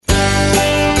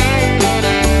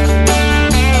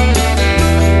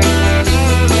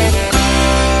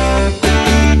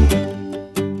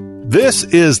This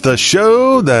is the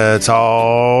show that's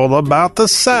all about the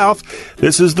South.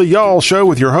 This is the Y'all Show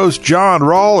with your host, John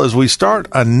Rawl, as we start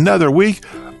another week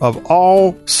of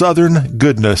all Southern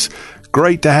goodness.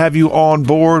 Great to have you on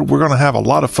board. We're going to have a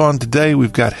lot of fun today.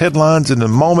 We've got headlines in a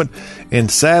moment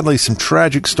and sadly some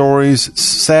tragic stories.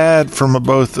 Sad from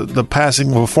both the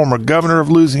passing of a former governor of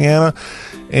Louisiana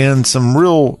and some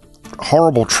real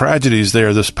horrible tragedies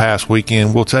there this past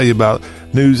weekend. We'll tell you about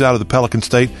news out of the Pelican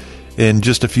State in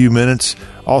just a few minutes.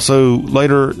 Also,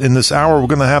 later in this hour, we're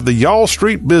going to have the Y'all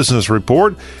Street Business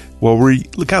Report, where we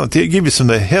kind of give you some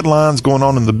of the headlines going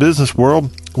on in the business world.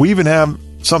 We even have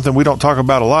something we don't talk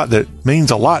about a lot that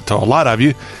means a lot to a lot of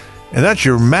you, and that's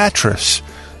your mattress.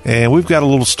 And we've got a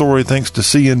little story thanks to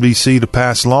CNBC to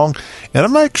pass along. And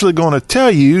I'm actually going to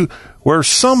tell you where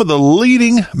some of the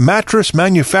leading mattress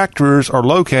manufacturers are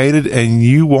located, and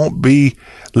you won't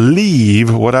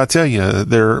believe what I tell you.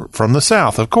 They're from the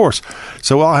South, of course.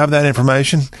 So I'll have that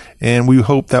information, and we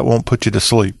hope that won't put you to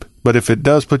sleep. But if it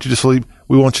does put you to sleep,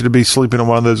 we want you to be sleeping on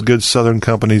one of those good Southern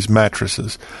Companies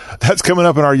mattresses. That's coming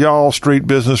up in our Y'all Street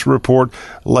Business Report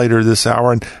later this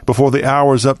hour. And before the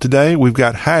hour is up today, we've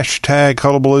got hashtag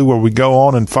Hullabaloo, where we go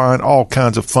on and find all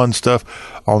kinds of fun stuff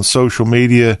on social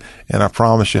media. And I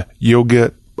promise you, you'll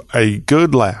get a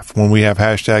good laugh when we have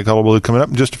hashtag Hullabaloo coming up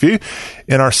in just a few.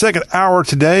 In our second hour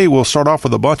today, we'll start off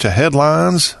with a bunch of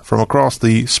headlines from across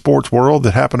the sports world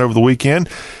that happened over the weekend,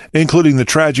 including the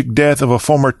tragic death of a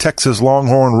former Texas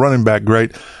Longhorn running back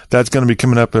great. That's going to be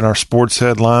coming up in our sports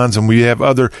headlines. And we have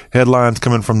other headlines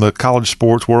coming from the college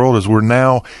sports world as we're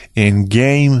now in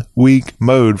game week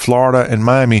mode. Florida and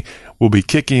Miami will be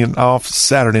kicking off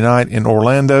Saturday night in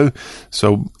Orlando.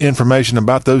 So information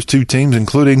about those two teams,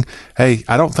 including, hey,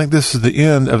 I don't think this is the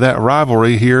end of that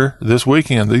rivalry here this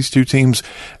weekend. These two teams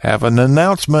have an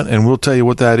announcement, and we'll tell you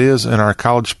what that is in our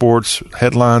college sports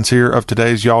headlines here of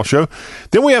today's Y'all Show.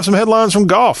 Then we have some headlines from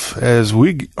golf, as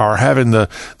we are having the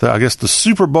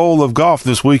Super Bowl of golf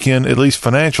this weekend, at least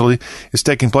financially. It's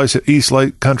taking place at East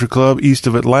Lake Country Club east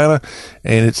of Atlanta,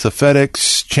 and it's the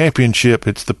FedEx Championship.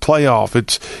 It's the playoff.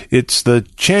 It's the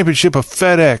championship of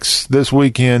FedEx this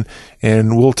weekend,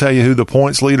 and we'll tell you who the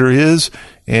points leader is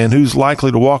and who's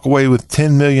likely to walk away with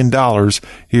 $10 million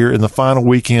here in the final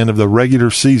weekend of the regular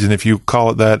season, if you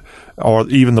call it that, or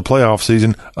even the playoff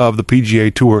season of the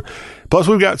PGA Tour. Plus,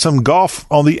 we've got some golf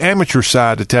on the amateur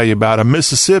side to tell you about. A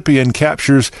Mississippian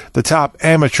captures the top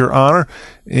amateur honor,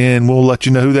 and we'll let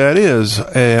you know who that is.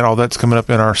 And all that's coming up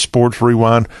in our Sports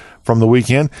Rewind from the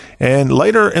weekend. And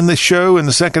later in the show, in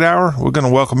the second hour, we're going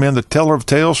to welcome in the teller of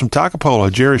tales from Takapola.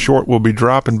 Jerry Short will be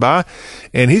dropping by,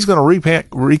 and he's going to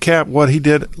recap what he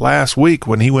did last week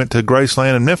when he went to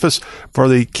Graceland in Memphis for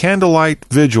the candlelight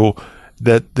vigil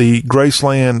that the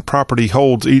Graceland property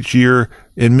holds each year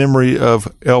in memory of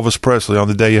Elvis Presley on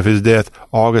the day of his death,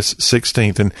 August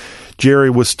 16th. And Jerry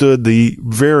withstood the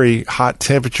very hot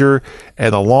temperature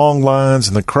and the long lines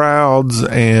and the crowds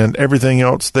and everything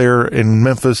else there in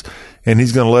Memphis. And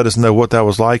he's going to let us know what that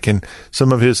was like and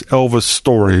some of his Elvis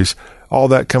stories. All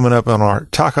that coming up on our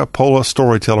Takapola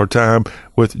Storyteller Time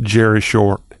with Jerry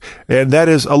Short. And that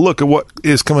is a look at what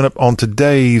is coming up on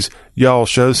today's Y'all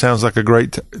Show. Sounds like a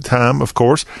great time, of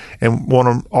course. And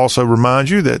want to also remind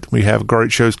you that we have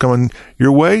great shows coming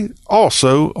your way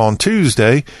also on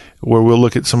Tuesday, where we'll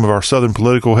look at some of our Southern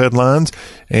political headlines,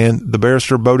 and the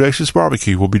Barrister Bodacious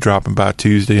Barbecue will be dropping by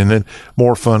Tuesday, and then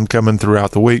more fun coming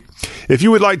throughout the week. If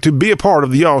you would like to be a part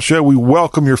of the Y'all Show, we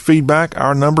welcome your feedback.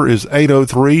 Our number is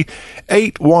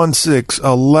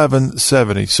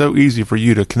 803-816-1170. So easy for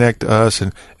you to connect to us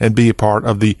and be a part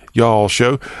of the Y'all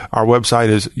Show. Our website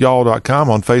is y'all.com.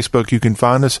 On Facebook, you can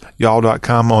find us,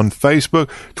 y'all.com on Facebook,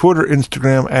 Twitter,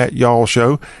 Instagram at Y'all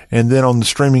Show. And then on the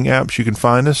streaming apps, you can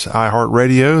find us,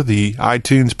 iHeartRadio, the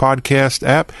iTunes podcast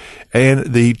app,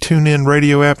 and the TuneIn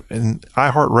radio app, and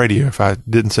iHeartRadio, if I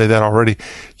didn't say that already.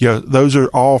 Yeah, those are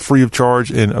all free of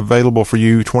charge and available for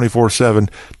you 24/7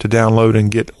 to download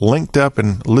and get linked up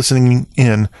and listening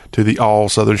in to the All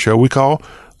Southern Show we call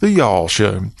the Y'all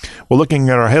Show. Well, looking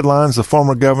at our headlines, the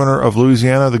former governor of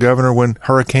Louisiana, the governor when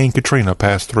Hurricane Katrina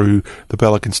passed through the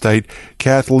Pelican State,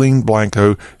 Kathleen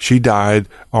Blanco, she died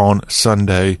on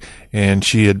Sunday, and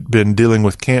she had been dealing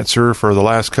with cancer for the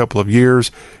last couple of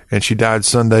years, and she died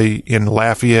Sunday in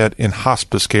Lafayette in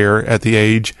hospice care at the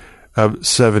age of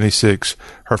 76.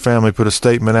 Her family put a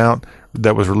statement out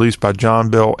that was released by John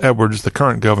Bel Edwards, the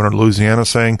current governor of Louisiana,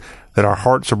 saying that our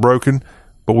hearts are broken,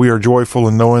 but we are joyful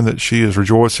in knowing that she is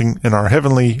rejoicing in our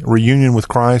heavenly reunion with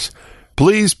Christ.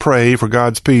 Please pray for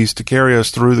God's peace to carry us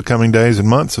through the coming days and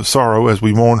months of sorrow as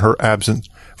we mourn her absence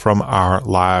from our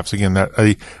lives. Again, that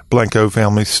a Blanco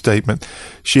family statement.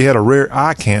 She had a rare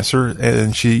eye cancer,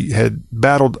 and she had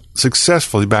battled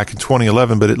successfully back in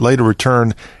 2011, but it later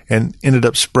returned and ended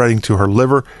up spreading to her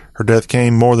liver. Her death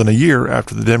came more than a year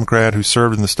after the Democrat who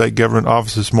served in the state government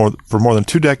offices for more than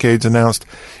 2 decades announced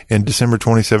in December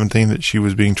 2017 that she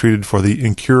was being treated for the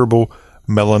incurable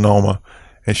melanoma.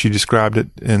 And she described it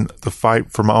in the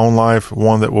fight for my own life,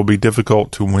 one that will be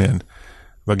difficult to win.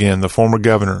 Again, the former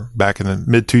governor back in the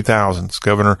mid-2000s,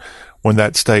 governor when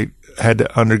that state had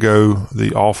to undergo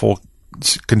the awful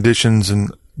conditions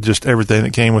and just everything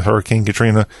that came with Hurricane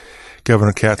Katrina,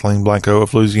 Governor Kathleen Blanco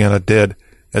of Louisiana, dead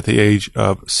at the age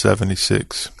of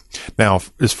 76. Now,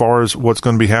 as far as what's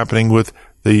going to be happening with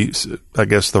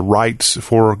the rites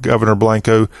for Governor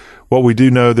Blanco, what we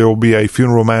do know, there will be a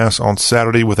funeral mass on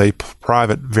Saturday with a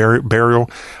private burial.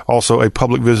 Also, a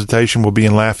public visitation will be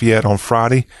in Lafayette on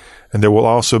Friday, and there will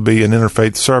also be an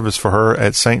interfaith service for her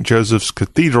at St. Joseph's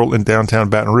Cathedral in downtown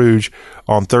Baton Rouge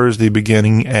on Thursday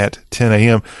beginning at 10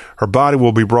 a.m. Her body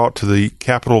will be brought to the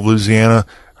capital of Louisiana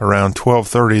around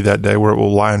 12:30 that day, where it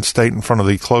will lie in state in front of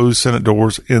the closed Senate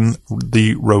doors in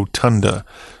the rotunda.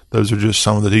 Those are just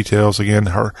some of the details. Again,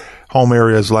 her home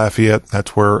area is Lafayette.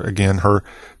 That's where, again, her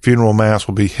funeral mass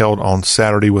will be held on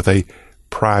Saturday with a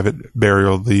private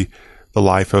burial. The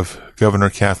life of Governor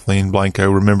Kathleen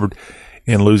Blanco, remembered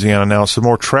in Louisiana. Now, some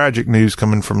more tragic news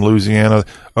coming from Louisiana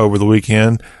over the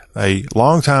weekend. A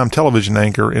longtime television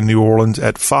anchor in New Orleans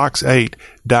at Fox 8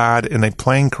 died in a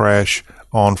plane crash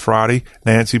on Friday.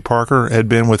 Nancy Parker had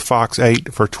been with Fox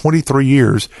 8 for 23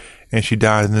 years, and she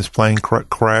died in this plane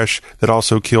crash that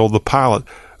also killed the pilot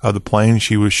of the plane.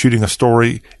 She was shooting a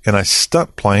story in a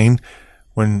stunt plane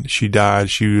when she died.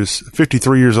 She was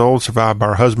 53 years old, survived by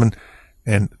her husband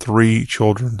and 3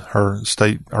 children. Her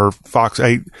Fox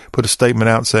 8 put a statement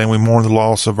out saying, "We mourn the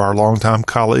loss of our longtime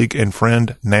colleague and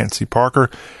friend, Nancy Parker."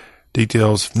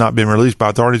 Details have not been released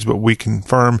by authorities, but we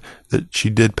confirm that she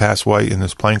did pass away in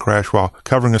this plane crash while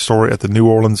covering a story at the New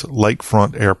Orleans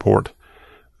Lakefront Airport.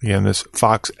 Again, this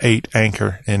Fox 8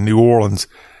 anchor in New Orleans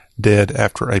dead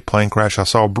after a plane crash. I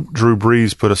saw Drew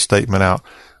Brees put a statement out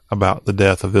about the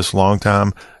death of this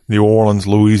longtime New Orleans,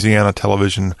 Louisiana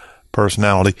television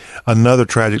personality. Another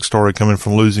tragic story coming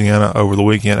from Louisiana over the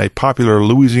weekend. A popular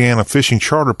Louisiana fishing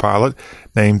charter pilot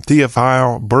named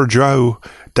Théophile Bourgeau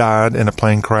died in a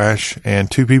plane crash, and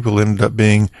 2 people ended up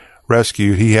being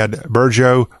rescued. He had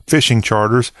Bourgeau fishing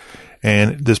charters,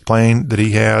 and this plane that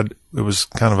he had, it was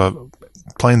kind of a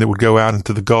plane that would go out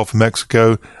into the Gulf of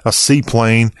Mexico, a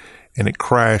seaplane, and it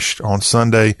crashed on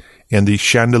Sunday in the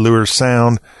Chandeleur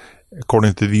Sound.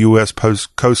 According to the U.S.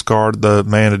 Coast Guard, the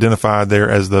man identified there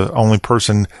as the only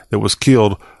person that was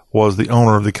killed was the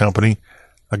owner of the company.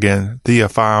 Again,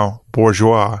 Théophile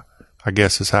Bourgeois, I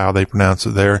guess is how they pronounce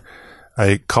it there.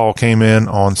 A call came in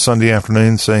on Sunday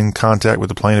afternoon saying contact with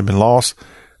the plane had been lost.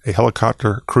 A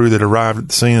helicopter crew that arrived at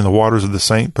the scene in the waters of the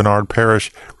St. Bernard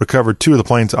Parish recovered 2 of the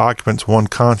plane's occupants, one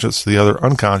conscious, the other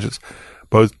unconscious,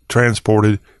 both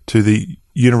transported to the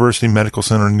University Medical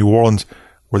Center in New Orleans,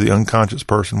 where the unconscious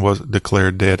person was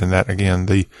declared dead. And that, again,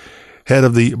 the head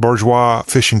of the Bourgeois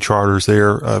fishing charters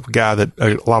there, a guy that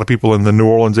a lot of people in the New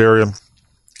Orleans area,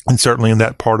 and certainly in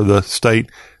that part of the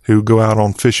state who go out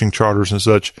on fishing charters and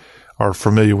such, are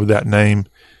familiar with that name.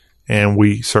 And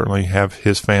we certainly have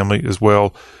his family as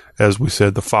well. As we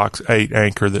said, the Fox 8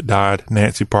 anchor that died,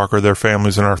 Nancy Parker, their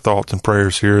families in our thoughts and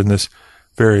prayers here in this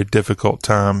very difficult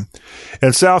time.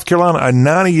 In South Carolina, a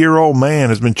 90-year-old man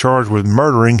has been charged with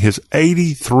murdering his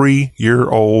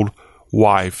 83-year-old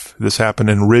wife. This happened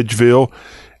in Ridgeville,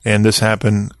 and this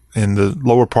happened in the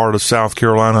lower part of South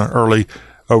Carolina early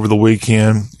over the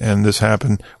weekend. And this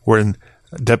happened when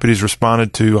deputies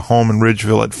responded to a home in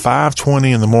Ridgeville at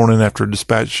 5:20 in the morning after a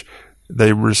dispatch.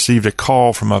 They received a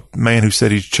call from a man who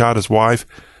said he'd shot his wife.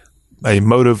 A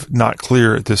motive not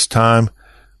clear at this time,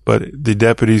 but the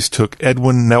deputies took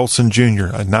Edwin Nelson Jr.,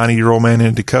 a 90-year-old man,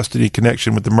 into custody in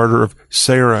connection with the murder of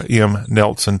Sarah M.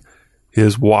 Nelson,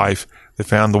 his wife. They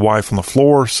found the wife on the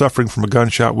floor, suffering from a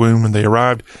gunshot wound when they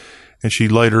arrived, and she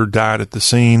later died at the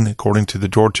scene, according to the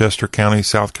Dorchester County,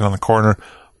 South Carolina coroner,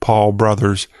 Paul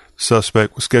Brothers.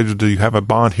 Suspect was scheduled to have a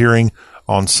bond hearing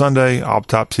on Sunday.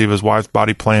 Autopsy of his wife's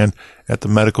body planned at the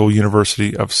Medical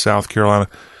University of South Carolina.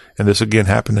 And this again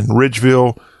happened in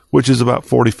Ridgeville, which is about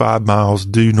 45 miles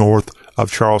due north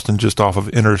of Charleston, just off of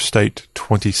Interstate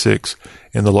 26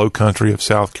 in the low country of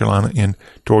South Carolina in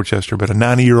Dorchester. But a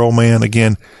 90-year-old man,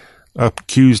 again,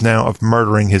 accused now of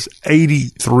murdering his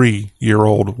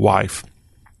 83-year-old wife.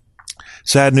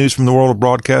 Sad news from the world of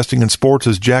broadcasting and sports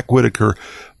as Jack Whitaker,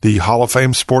 the Hall of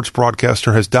Fame sports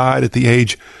broadcaster, has died at the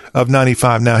age of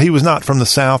 95. Now, he was not from the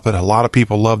South, but a lot of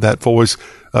people love that voice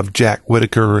of Jack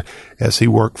Whitaker as he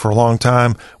worked for a long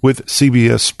time with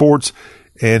CBS Sports.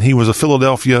 And he was a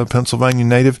Philadelphia, Pennsylvania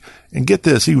native. And get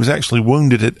this, he was actually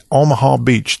wounded at Omaha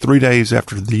Beach 3 days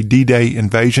after the D-Day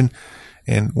invasion,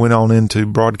 and went on into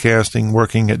broadcasting,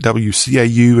 working at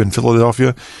WCAU in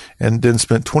Philadelphia, and then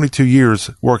spent 22 years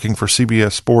working for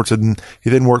CBS Sports. And he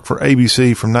then worked for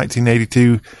ABC from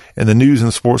 1982 in the news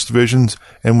and sports divisions,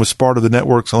 and was part of the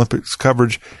network's Olympics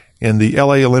coverage in the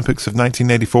LA Olympics of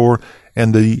 1984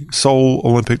 and the Seoul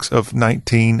Olympics of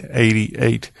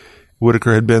 1988.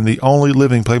 Whitaker had been the only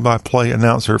living play-by-play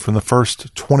announcer from the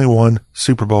first 21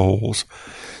 Super Bowls.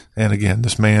 And again,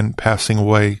 this man passing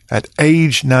away at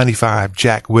age 95,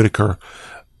 Jack Whitaker.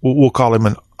 We'll call him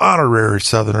an honorary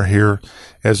Southerner here,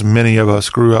 as many of us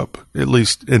grew up, at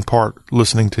least in part,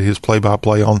 listening to his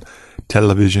play-by-play on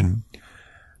television.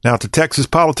 Now to Texas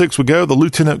politics we go. The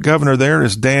lieutenant governor there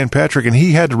is Dan Patrick, and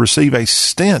he had to receive a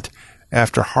stent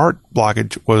after heart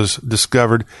blockage was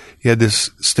discovered. He had this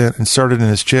stent inserted in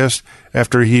his chest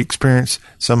after he experienced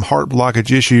some heart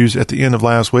blockage issues at the end of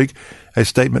last week. A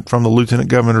statement from the lieutenant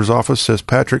governor's office says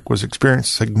Patrick was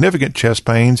experiencing significant chest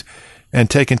pains and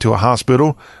taken to a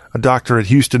hospital. A doctor at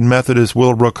Houston Methodist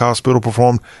Willowbrook Hospital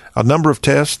performed a number of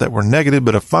tests that were negative,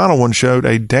 but a final one showed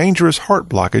a dangerous heart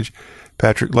blockage.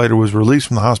 Patrick later was released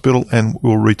from the hospital and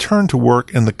will return to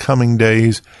work in the coming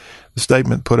days. The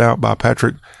statement put out by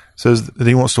Patrick says that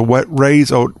he wants to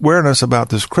raise awareness about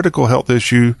this critical health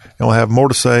issue, and will have more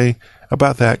to say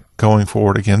about that going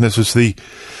forward. Again, this is the,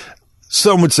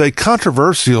 some would say,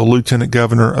 controversial lieutenant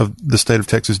governor of the state of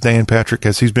Texas, Dan Patrick,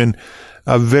 as he's been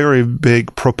a very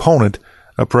big proponent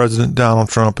of President Donald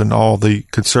Trump and all the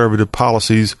conservative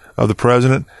policies of the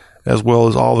president, as well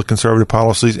as all the conservative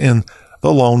policies in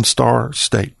the Lone Star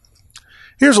State.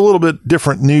 Here's a little bit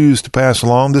different news to pass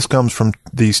along. This comes from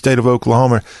the state of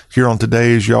Oklahoma here on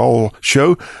today's Y'all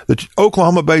Show. The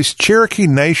Oklahoma-based Cherokee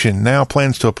Nation now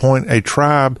plans to appoint a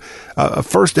tribe, a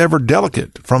first ever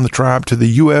delegate from the tribe to the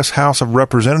U.S. House of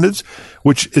Representatives,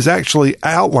 which is actually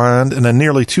outlined in a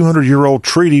nearly 200-year-old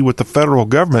treaty with the federal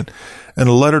government. In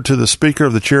a letter to the Speaker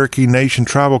of the Cherokee Nation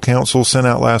Tribal Council sent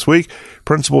out last week,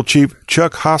 Principal Chief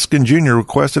Chuck Hoskin Jr.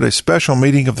 requested a special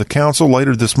meeting of the council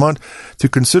later this month to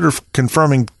consider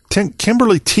confirming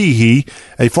Kimberly Teehee,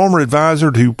 a former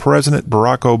advisor to President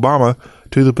Barack Obama,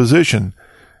 to the position.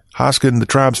 Hoskin, the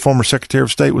tribe's former Secretary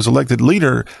of State, was elected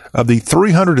leader of the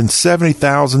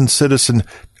 370,000 citizen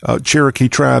Cherokee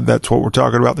tribe. That's what we're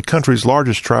talking about, the country's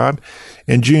largest tribe.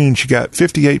 In June, she got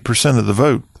 58% of the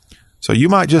vote. So you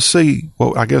might just see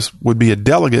what I guess would be a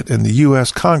delegate in the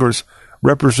U.S. Congress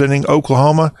representing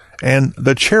Oklahoma and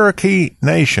the Cherokee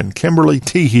Nation, Kimberly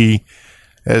Teehee,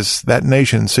 as that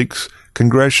nation seeks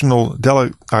congressional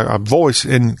voice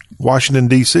in Washington,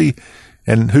 D.C.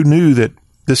 And who knew that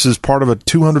this is part of a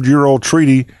 200-year-old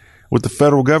treaty with the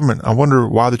federal government? I wonder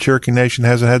why the Cherokee Nation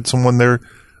hasn't had someone there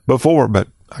before, but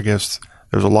I guess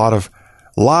there's a lot of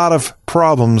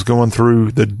problems going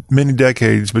through the many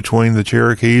decades between the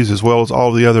Cherokees as well as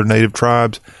all the other native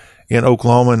tribes in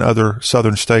Oklahoma and other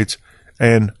southern states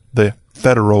and the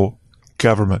federal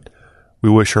government. We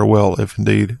wish her well if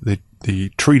indeed the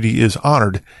treaty is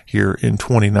honored here in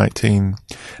 2019.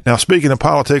 Now, speaking of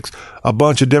politics, a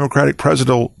bunch of Democratic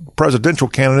presidential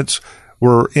candidates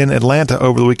were in Atlanta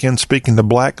over the weekend speaking to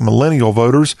black millennial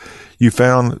voters. You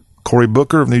found Cory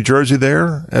Booker of New Jersey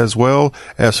there, as well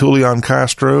as Julian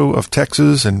Castro of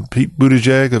Texas and Pete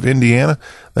Buttigieg of Indiana.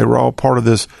 They were all part of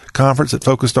this conference that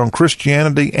focused on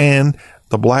Christianity and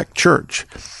the black church.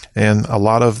 And a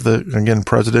lot of the, again,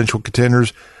 presidential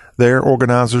contenders there,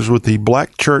 organizers with the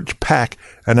Black Church PAC,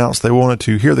 announced they wanted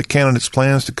to hear the candidates'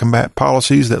 plans to combat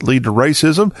policies that lead to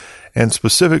racism and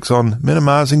specifics on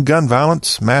minimizing gun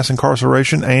violence, mass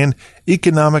incarceration, and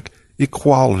economic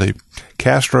equality.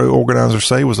 Castro, organizers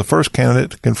say, was the first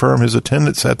candidate to confirm his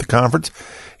attendance at the conference.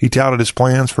 He touted his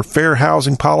plans for fair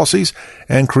housing policies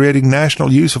and creating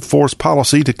national use of force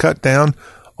policy to cut down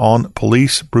on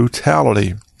police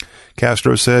brutality.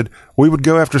 Castro said, "We would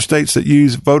go after states that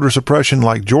use voter suppression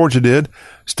like Georgia did.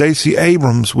 Stacey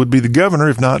Abrams would be the governor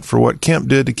if not for what Kemp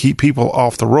did to keep people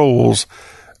off the rolls."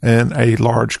 And a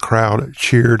large crowd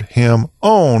cheered him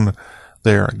on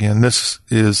there. Again, this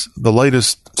is the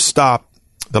latest stop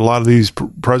that a lot of these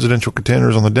presidential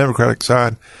contenders on the Democratic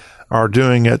side are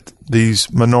doing at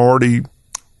these majority,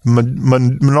 I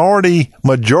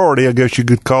guess you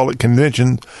could call it,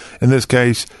 convention. In this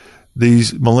case,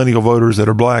 these millennial voters that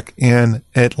are black in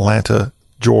Atlanta,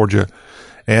 Georgia.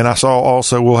 And I saw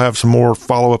also we'll have some more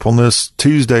follow-up on this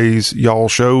Tuesday's Y'all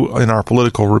Show in our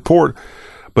political report.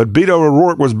 But Beto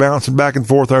O'Rourke was bouncing back and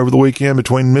forth over the weekend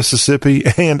between Mississippi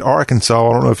and Arkansas.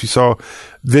 I don't know if you saw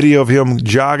video of him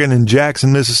jogging in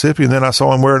Jackson, Mississippi, and then I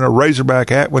saw him wearing a Razorback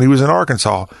hat when he was in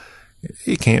Arkansas.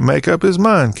 He can't make up his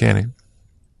mind, can he?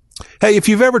 Hey, if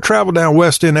you've ever traveled down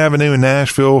West End Avenue in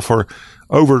Nashville for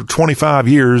over 25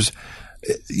 years,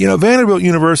 you know, Vanderbilt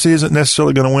University isn't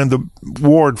necessarily going to win the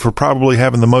award for probably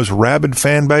having the most rabid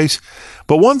fan base.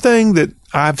 But one thing that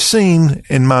I've seen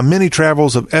in my many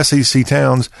travels of SEC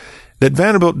towns that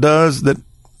Vanderbilt does that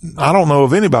I don't know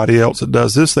of anybody else that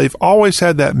does this, they've always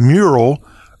had that mural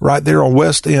right there on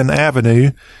West End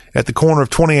Avenue at the corner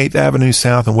of 28th Avenue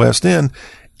South and West End.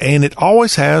 And it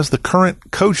always has the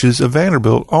current coaches of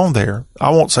Vanderbilt on there. I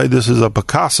won't say this is a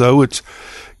Picasso. It's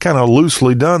kind of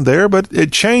loosely done there, but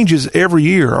it changes every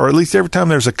year, or at least every time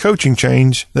there's a coaching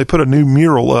change, they put a new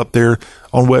mural up there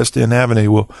on West End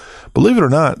Avenue. Well, believe it or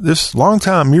not, this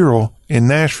longtime mural in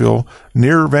Nashville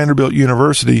near Vanderbilt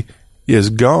University is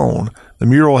gone. The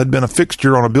mural had been a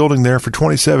fixture on a building there for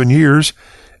 27 years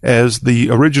as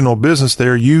the original business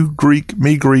there, You Greek,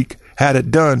 Me Greek, had it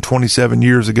done 27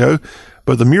 years ago.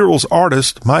 But the mural's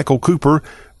artist, Michael Cooper,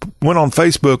 went on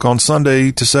Facebook on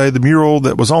Sunday to say the mural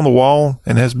that was on the wall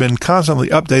and has been constantly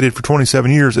updated for 27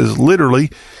 years is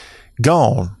literally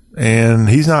gone. And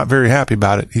he's not very happy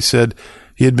about it. He said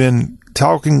he had been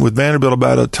talking with Vanderbilt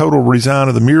about a total redesign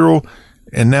of the mural,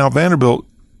 and now Vanderbilt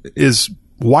is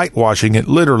whitewashing it.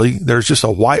 Literally, there's just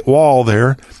a white wall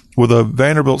there with a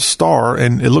Vanderbilt star,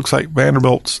 and it looks like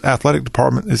Vanderbilt's athletic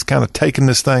department is kind of taking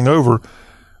this thing over.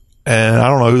 And I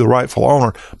don't know who the rightful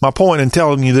owner. My point in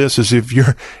telling you this is if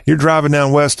you're driving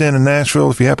down West End in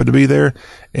Nashville, if you happen to be there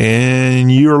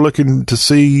and you're looking to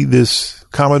see this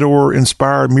Commodore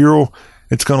inspired mural,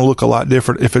 it's going to look a lot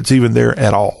different if it's even there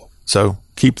at all. So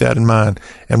keep that in mind.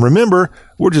 And remember,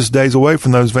 we're just days away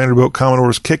from those Vanderbilt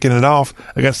Commodores kicking it off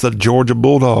against the Georgia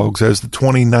Bulldogs as the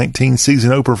 2019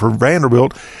 season opener for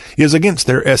Vanderbilt is against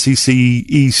their SEC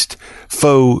East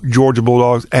foe Georgia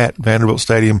Bulldogs at Vanderbilt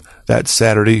Stadium that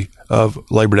Saturday of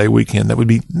Labor Day weekend. That would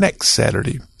be next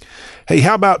Saturday. Hey,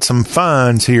 how about some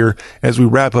finds here as we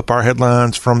wrap up our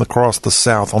headlines from across the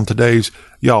South on today's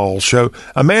Y'all Show?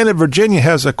 A man in Virginia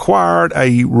has acquired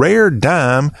a rare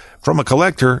dime from a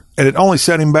collector, and it only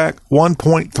set him back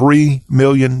 $1.3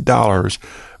 million.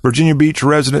 Virginia Beach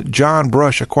resident John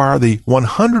Brush acquired the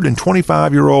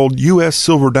 125-year-old U.S.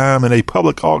 silver dime in a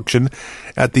public auction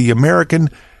at the American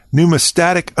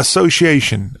Numismatic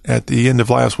Association at the end of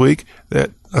last week.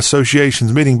 That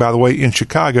association's meeting, by the way, in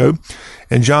Chicago.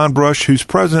 And John Brush, who's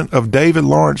president of David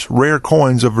Lawrence Rare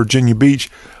Coins of Virginia Beach,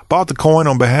 bought the coin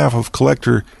on behalf of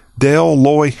collector Dale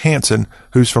Loy Hansen,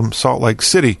 who's from Salt Lake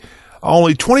City.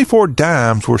 Only 24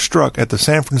 dimes were struck at the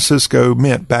San Francisco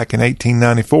Mint back in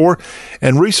 1894,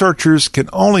 and researchers can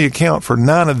only account for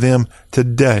 9 of them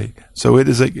today. So it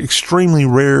is an extremely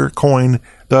rare coin,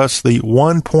 thus the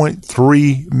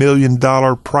 $1.3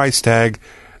 million price tag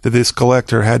that this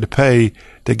collector had to pay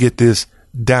to get this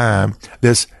dime,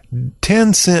 this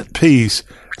 10-cent piece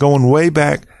going way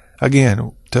back,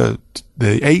 again, to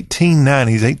the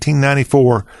 1890s,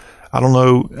 1894. I don't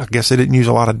know, I guess they didn't use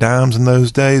a lot of dimes in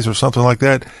those days or something like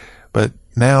that, but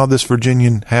now this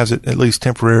Virginian has it, at least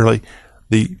temporarily,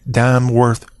 the dime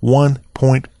worth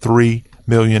 $1.3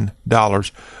 million.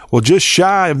 Well, just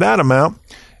shy of that amount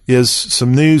is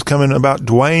some news coming about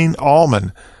Duane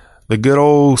Allman, the good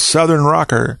old Southern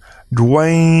rocker,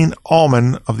 Duane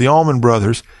Allman of the Allman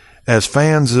Brothers. As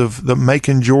fans of the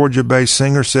Macon, Georgia-based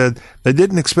singer said they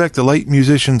didn't expect the late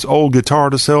musician's old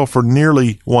guitar to sell for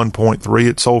nearly $1.3.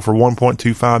 It sold for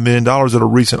 $1.25 million at a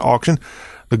recent auction.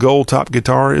 The gold-top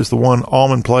guitar is the one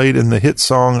Allman played in the hit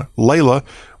song Layla,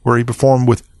 where he performed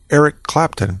with Eric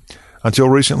Clapton. Until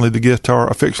recently, the guitar,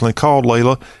 affectionately called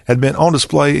Layla, had been on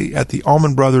display at the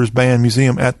Allman Brothers Band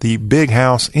Museum at the Big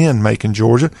House in Macon,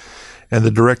 Georgia. And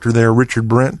the director there, Richard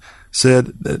Brent,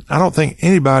 said that I don't think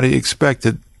anybody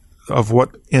expected of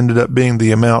what ended up being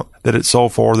the amount that it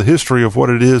sold for. The history of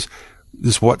what it is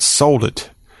what sold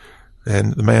it.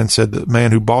 And the man said the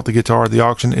man who bought the guitar at the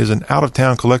auction is an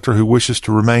out-of-town collector who wishes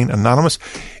to remain anonymous.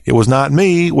 It was not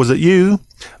me. Was it you?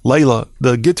 Layla,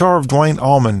 the guitar of Duane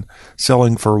Allman,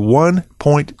 selling for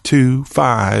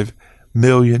 $1.25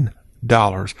 million.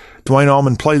 Duane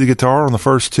Allman played the guitar on the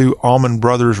first 2 Allman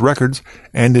Brothers records,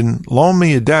 and in Loan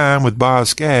Me a Dime with Boz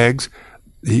Scaggs,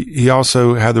 he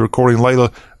also had the recording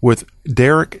Layla with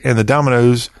Derek and the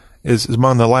Dominoes is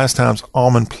among the last times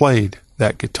Allman played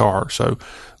that guitar. So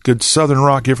good Southern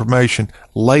rock information.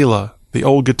 Layla, the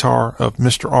old guitar of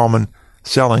Mr. Allman,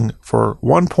 selling for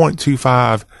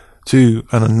 $1.25 to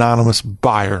an anonymous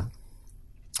buyer.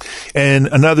 And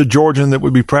another Georgian that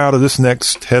would be proud of this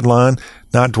next headline,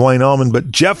 not Dwayne Allman,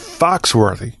 but Jeff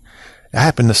Foxworthy. I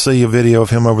happened to see a video of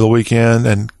him over the weekend,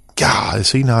 and God,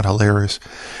 is he not hilarious?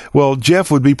 Well, Jeff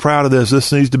would be proud of this.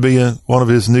 This needs to be one of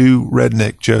his new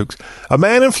redneck jokes. A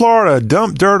man in Florida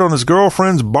dumped dirt on his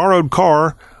girlfriend's borrowed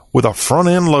car with a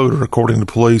front-end loader, according to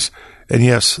police. And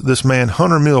yes, this man,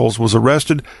 Hunter Mills, was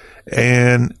arrested at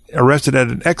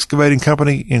an excavating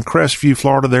company in Crestview,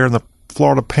 Florida, there in the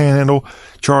Florida Panhandle,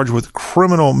 charged with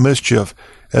criminal mischief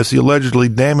as he allegedly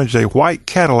damaged a white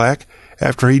Cadillac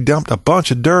after he dumped a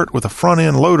bunch of dirt with a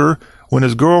front-end loader when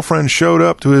his girlfriend showed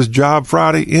up to his job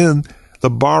Friday in the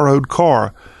borrowed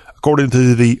car. According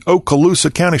to the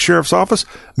Okaloosa County Sheriff's Office,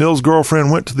 Mills'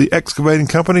 girlfriend went to the excavating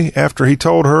company after he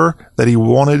told her that he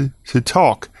wanted to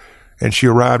talk, and she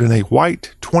arrived in a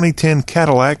white 2010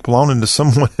 Cadillac belonging to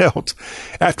someone else.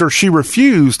 After she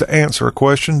refused to answer a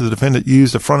question, the defendant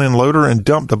used a front-end loader and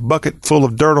dumped a bucket full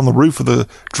of dirt on the roof of the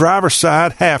driver's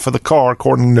side half of the car,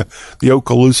 according to the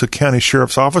Okaloosa County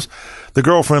Sheriff's Office. The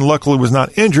girlfriend luckily was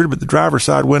not injured, but the driver's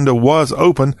side window was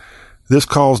open. This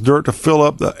caused dirt to fill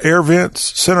up the air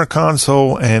vents, center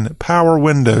console, and power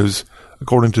windows,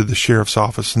 according to the sheriff's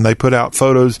office. And they put out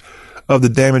photos of the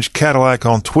damaged Cadillac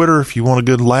on Twitter. If you want a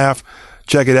good laugh,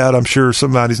 check it out. I'm sure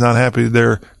somebody's not happy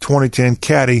their 2010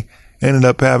 Caddy ended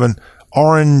up having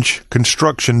orange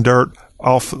construction dirt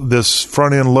off this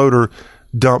front-end loader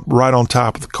dumped right on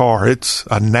top of the car. It's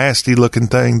a nasty-looking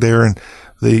thing there in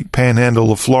the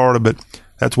Panhandle of Florida, but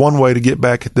that's one way to get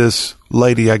back at this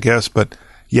lady, I guess. But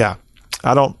yeah,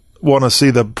 I don't want to see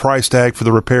the price tag for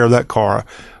the repair of that car.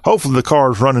 Hopefully the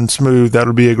car is running smooth.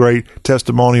 That'll be a great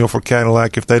testimonial for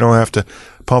Cadillac if they don't have to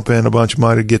pump in a bunch of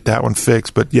money to get that one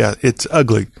fixed. But yeah, it's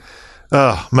ugly.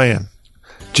 Oh, man.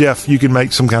 Jeff, you can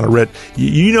make some kind of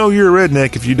you know you're a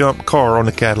redneck if you dump car on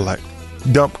a Cadillac.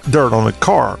 Dump dirt on a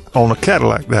car, on a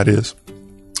Cadillac, that is.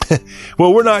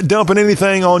 Well, we're not dumping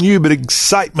anything on you but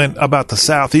excitement about the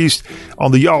Southeast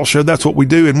on the Y'all Show. That's what we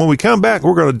do. And when we come back,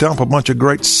 we're going to dump a bunch of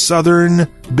great Southern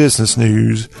business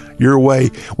news your way.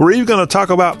 We're even going to talk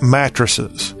about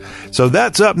mattresses. So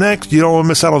that's up next. You don't want to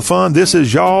miss out on the fun. This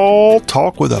is Y'all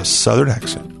Talk with a Southern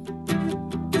accent.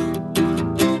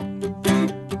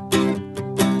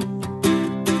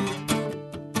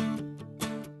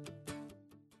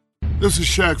 This is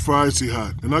Shaq for Icy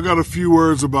Hot, and I got a few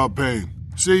words about pain.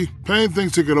 See, pain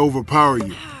thinks it can overpower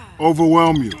you,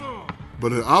 overwhelm you,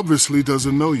 but it obviously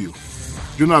doesn't know you.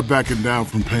 You're not backing down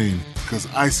from pain, because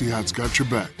Icy Hot's got your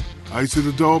back. Icy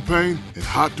the dull pain, and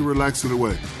hot to relax it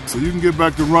away. So you can get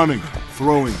back to running,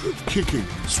 throwing, kicking,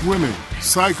 swimming,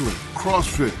 cycling,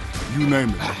 CrossFit, you name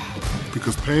it.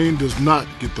 Because pain does not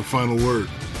get the final word.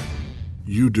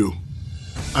 You do.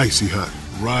 Icy Hot.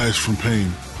 Rise from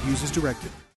pain. Use as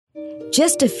directed.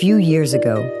 Just a few years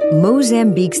ago,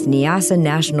 Mozambique's Niassa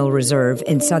National Reserve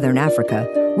in southern Africa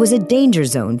was a danger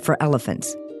zone for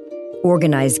elephants.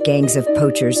 Organized gangs of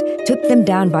poachers took them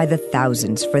down by the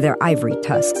thousands for their ivory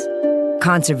tusks.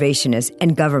 Conservationists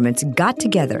and governments got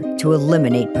together to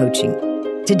eliminate poaching.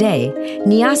 Today,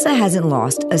 Niassa hasn't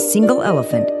lost a single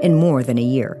elephant in more than a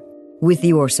year. With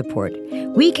your support,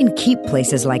 we can keep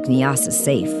places like Niassa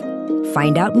safe.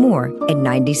 Find out more at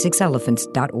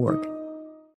 96elephants.org.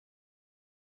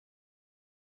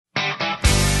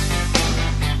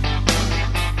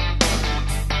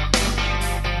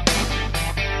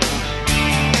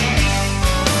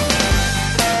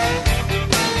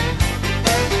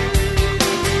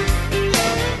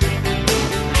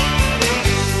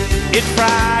 It's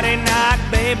Friday night,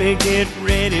 baby, get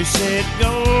ready, set,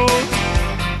 go.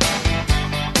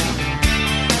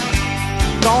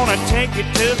 Gonna take you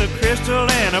to the Crystal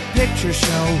and a picture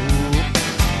show.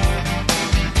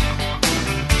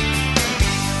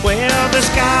 Well, the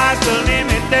sky's the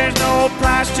limit, there's no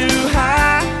price too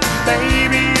high.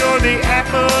 Baby, you're the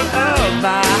apple of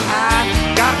my eye.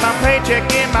 Got my paycheck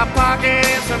in my pocket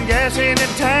and some gas in the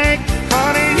tank.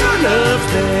 Honey, your love's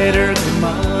better than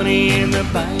money in the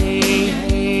bank.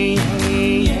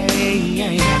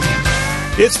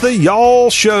 It's the Y'all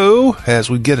Show as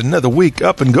we get another week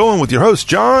up and going with your host,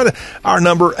 John. Our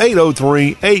number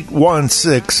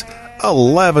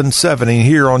 803-816-1170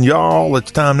 here on Y'all.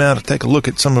 It's time now to take a look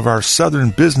at some of our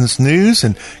Southern business news.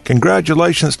 And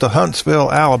congratulations to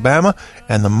Huntsville, Alabama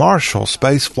and the Marshall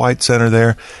Space Flight Center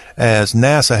there as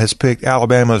NASA has picked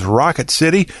Alabama's Rocket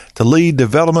City to lead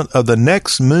development of the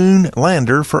next moon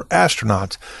lander for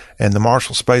astronauts. And the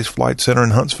Marshall Space Flight Center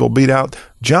in Huntsville beat out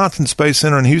Johnson Space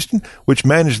Center in Houston, which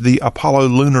managed the Apollo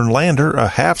lunar lander a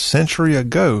half-century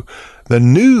ago. The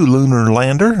new lunar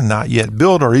lander, not yet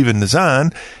built or even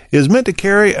designed, is meant to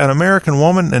carry an American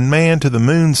woman and man to the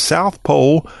moon's south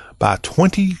pole by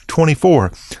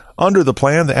 2024. Under the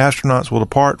plan, the astronauts will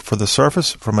depart for the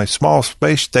surface from a small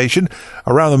space station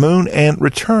around the moon and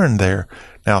return there.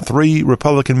 Now, 3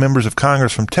 Republican members of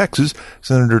Congress from Texas,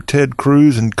 Senator Ted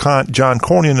Cruz and John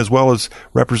Cornyn, as well as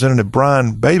Representative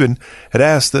Brian Babin, had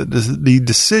asked that the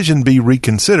decision be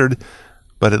reconsidered,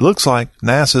 but it looks like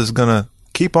NASA is going to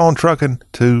keep on trucking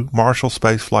to Marshall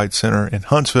Space Flight Center in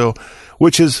Huntsville,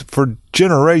 which has for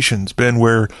generations been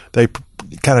where they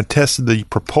kind of tested the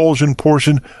propulsion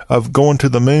portion of going to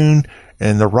the moon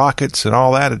and the rockets and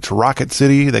all that. It's Rocket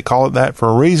City. They call it that for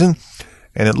a reason.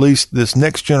 And at least this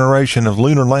next generation of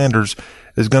lunar landers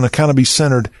is going to kind of be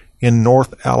centered in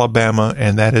North Alabama,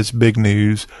 and that is big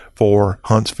news for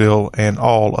Huntsville and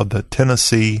all of the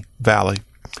Tennessee Valley.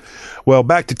 Well,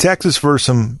 back to Texas for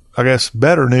some, I guess,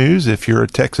 better news. If you're a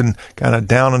Texan kind of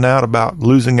down and out about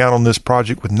losing out on this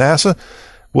project with NASA,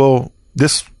 well,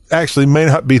 this actually may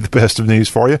not be the best of news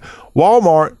for you.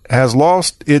 Walmart has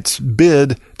lost its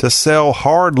bid to sell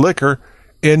hard liquor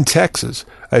in Texas.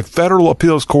 A federal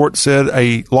appeals court said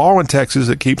a law in Texas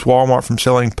that keeps Walmart from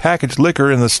selling packaged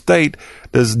liquor in the state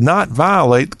does not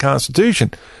violate the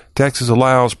Constitution. Texas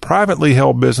allows privately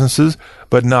held businesses,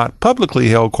 but not publicly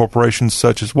held corporations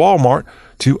such as Walmart,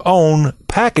 to own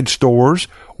package stores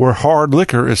where hard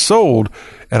liquor is sold.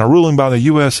 And a ruling by the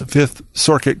U.S. Fifth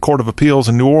Circuit Court of Appeals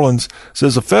in New Orleans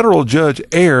says a federal judge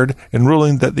erred in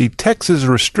ruling that the Texas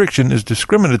restriction is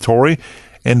discriminatory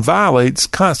and violates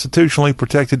constitutionally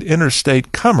protected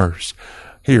interstate commerce.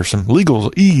 Here's some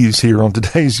legal ease here on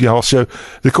today's Y'all Show.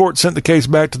 The court sent the case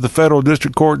back to the federal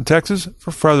district court in Texas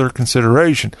for further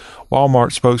consideration.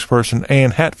 Walmart spokesperson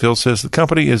Ann Hatfield says the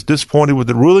company is disappointed with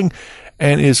the ruling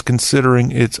and is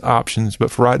considering its options.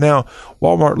 But for right now,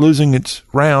 Walmart losing its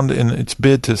round in its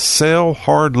bid to sell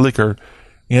hard liquor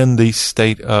in the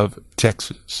state of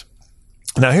Texas.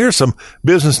 Now, here's some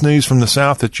business news from the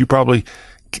South that you probably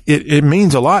It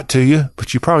means a lot to you,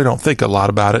 but you probably don't think a lot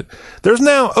about it. There's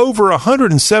now over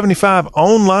 175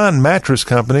 online mattress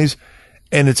companies,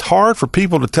 and it's hard for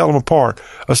people to tell them apart.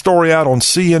 A story out on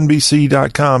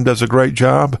CNBC.com does a great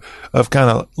job of kind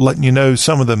of letting you know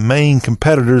some of the main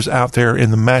competitors out there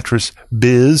in the mattress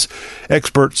biz.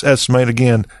 Experts estimate,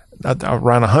 again,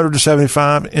 around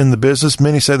 175 in the business.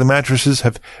 Many say the mattresses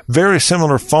have very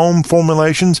similar foam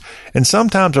formulations and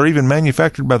sometimes are even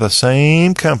manufactured by the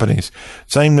same companies.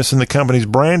 Sameness in the company's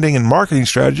branding and marketing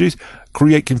strategies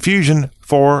create confusion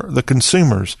for the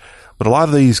consumers. But a lot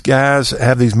of these guys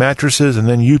have these mattresses, and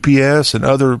then UPS and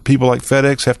other people like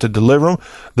FedEx have to deliver them.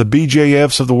 The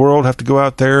BJFs of the world have to go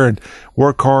out there and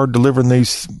work hard delivering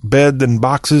these bed and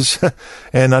boxes.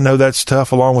 And I know that's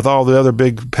tough, along with all the other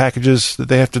big packages that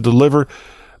they have to deliver.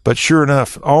 But sure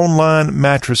enough, online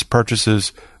mattress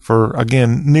purchases for,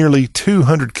 again, nearly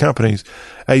 200 companies.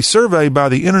 A survey by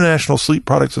the International Sleep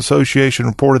Products Association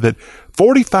reported that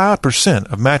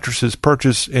 45% of mattresses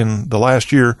purchased in the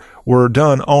last year were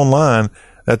done online.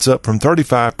 That's up from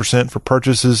 35% for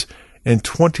purchases in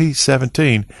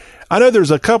 2017. I know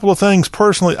there's a couple of things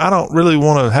personally I don't really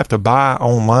want to have to buy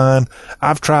online.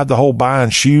 I've tried the whole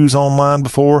buying shoes online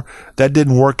before. That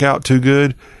didn't work out too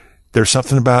good. There's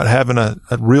something about having a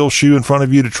real shoe in front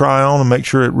of you to try on and make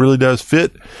sure it really does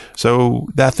fit. So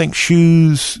I think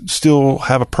shoes still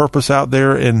have a purpose out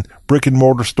there in brick and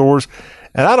mortar stores.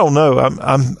 And I don't know.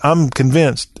 I'm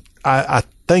convinced. I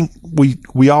think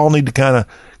we all need to kind of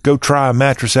go try a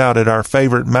mattress out at our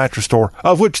favorite mattress store,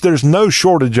 of which there's no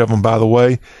shortage of them, by the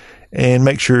way, and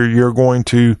make sure you're going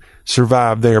to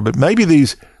survive there. But maybe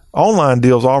these online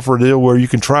deals offer a deal where you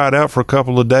can try it out for a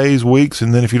couple of days, weeks,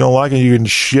 and then if you don't like it, you can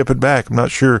ship it back. I'm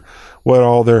not sure what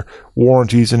all their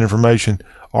warranties and information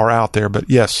are out there. But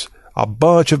yes, a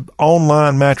bunch of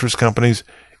online mattress companies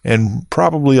and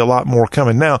probably a lot more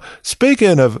coming. Now,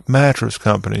 speaking of mattress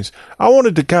companies, I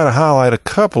wanted to kind of highlight a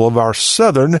couple of our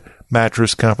southern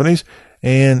mattress companies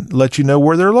and let you know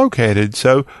where they're located.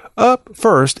 So up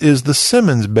first is the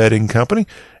Simmons Bedding Company.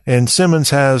 And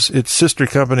Simmons has its sister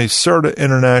company, Serta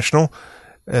International.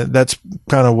 That's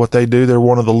kind of what they do. They're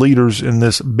one of the leaders in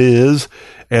this biz.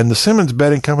 And the Simmons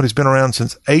Bedding Company has been around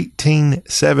since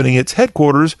 1870. Its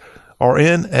headquarters are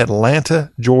in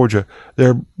Atlanta, Georgia.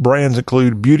 Their brands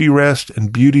include Beauty Rest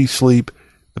and Beauty Sleep.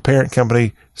 The parent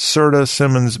company, Serta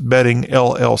Simmons Bedding,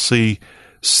 LLC.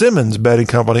 Simmons Bedding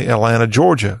Company, Atlanta,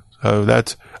 Georgia.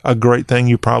 That's a great thing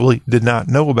you probably did not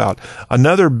know about.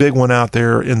 Another big one out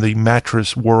there in the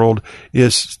mattress world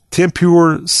is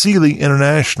Tempur Sealy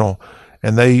International,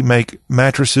 and they make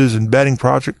mattresses and bedding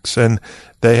products, and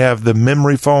they have the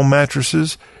memory foam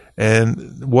mattresses.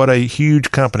 And what a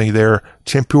huge company there,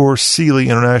 Tempur Sealy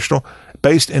International,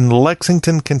 based in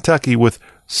Lexington, Kentucky, with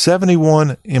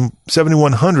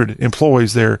 7,100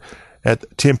 employees there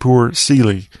at Tempur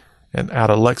Sealy and out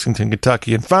of Lexington,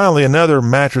 Kentucky. And finally, another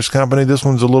mattress company. This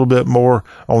one's a little bit more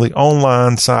on the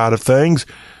online side of things,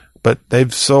 but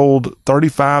they've sold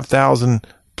 35,000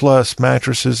 plus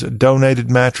mattresses,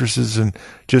 donated mattresses, and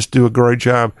just do a great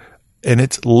job. And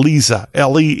it's Leesa,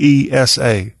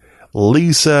 Leesa.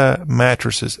 Leesa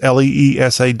Mattresses,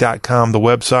 Leesa.com, the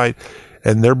website,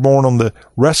 and they're born on the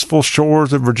restful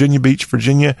shores of Virginia Beach,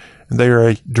 Virginia, and they are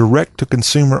a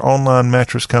direct-to-consumer online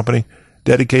mattress company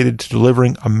dedicated to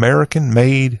delivering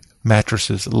American-made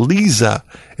mattresses. Leesa,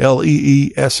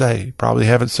 Leesa. Probably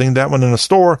haven't seen that one in a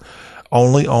store,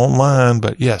 only online,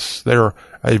 but yes, they're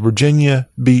a Virginia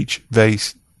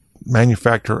Beach-based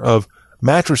manufacturer of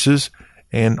mattresses,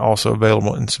 and also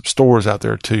available in some stores out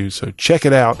there too. So check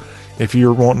it out. If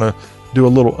you're wanting to do a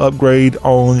little upgrade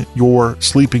on your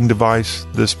sleeping device,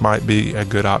 this might be a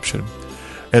good option.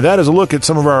 And that is a look at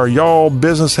some of our Y'all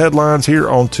business headlines here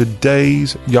on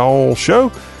today's Y'all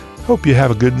Show. Hope you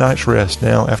have a good night's rest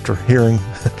now after hearing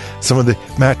some of the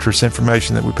mattress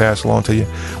information that we pass along to you.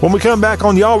 When we come back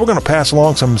on Y'all, we're going to pass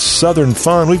along some Southern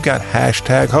fun. We've got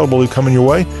hashtag Hullabaloo coming your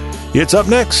way. It's up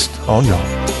next on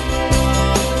Y'all.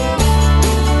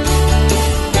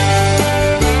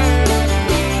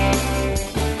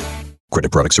 Credit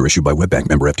products are issued by WebBank,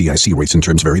 member FDIC. Rates and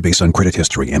terms vary based on credit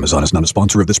history. Amazon is not a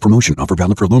sponsor of this promotion. Offer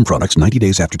valid for loan products 90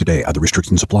 days after today. Other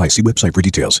restrictions apply. See website for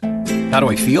details. How do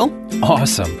I feel?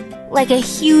 Awesome. Like a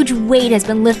huge weight has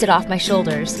been lifted off my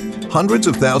shoulders. Hundreds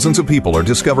of thousands of people are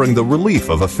discovering the relief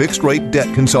of a fixed-rate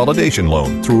debt consolidation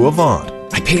loan through Avant.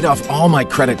 I paid off all my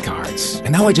credit cards,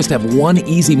 and now I just have one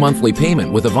easy monthly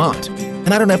payment with Avant.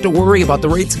 And I don't have to worry about the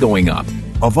rates going up.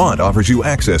 Avant offers you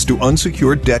access to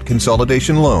unsecured debt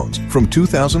consolidation loans from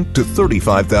 $2,000 to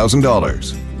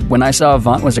 $35,000. When I saw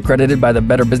Avant was accredited by the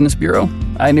Better Business Bureau,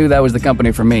 I knew that was the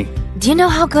company for me. Do you know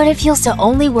how good it feels to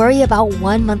only worry about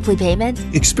one monthly payment?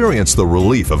 Experience the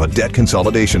relief of a debt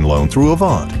consolidation loan through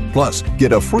Avant. Plus,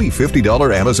 get a free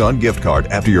 $50 Amazon gift card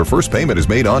after your first payment is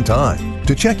made on time.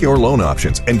 To check your loan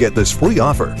options and get this free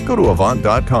offer, go to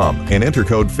Avant.com and enter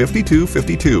code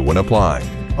 5252 when applying.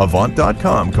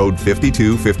 Avant.com, code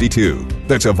 5252.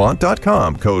 That's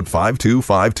Avant.com, code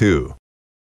 5252.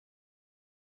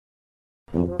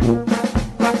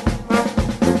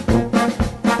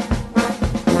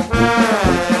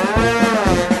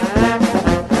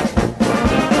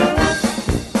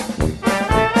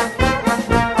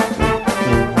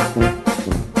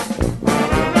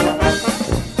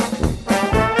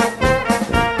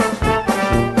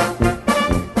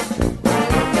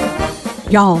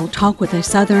 Y'all talk with a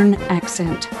Southern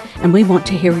accent, and we want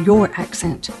to hear your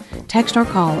accent. Text or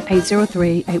call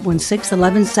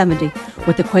 803-816-1170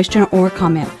 with a question or a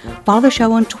comment. Follow the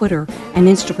show on Twitter and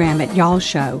Instagram at Y'all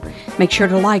Show. Make sure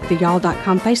to like the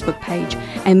Y'all.com Facebook page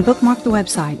and bookmark the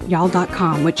website,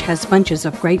 Y'all.com, which has bunches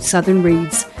of great Southern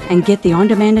reads. And get the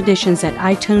on-demand editions at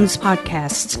iTunes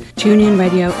Podcasts, TuneIn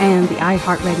Radio, and the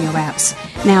iHeartRadio apps.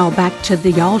 Now back to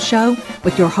the Y'all Show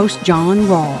with your host, John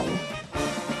Rawl.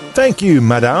 Thank you,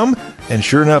 madame. And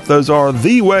sure enough, those are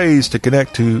the ways to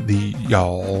connect to the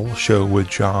Y'all Show with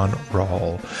John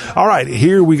Rawl. All right,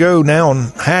 here we go now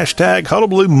on hashtag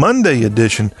Hullabaloo Monday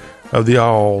edition of the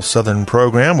All Southern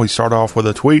program. We start off with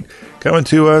a tweet coming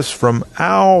to us from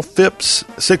Al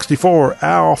Phipps64,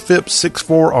 Al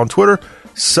Phipps64 on Twitter.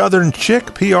 Southern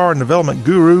chick, PR and development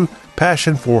guru,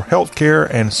 passion for healthcare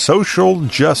and social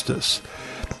justice.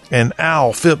 And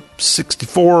Al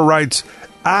Phipps64 writes,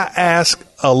 I ask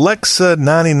Alexa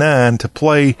 99 to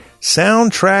play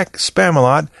Soundtrack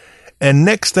Spamalot, and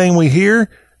next thing we hear,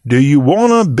 do you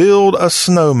want to build a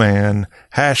snowman?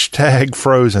 Hashtag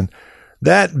Frozen.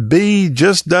 That bee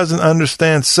just doesn't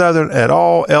understand Southern at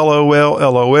all. LOL,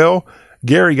 LOL.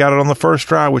 Gary got it on the first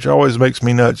try, which always makes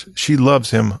me nuts. She loves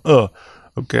him.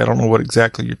 Okay, I don't know what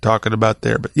exactly you're talking about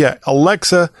there. But yeah,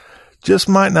 Alexa just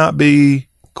might not be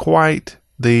quite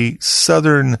the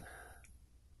Southern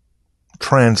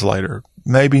translator.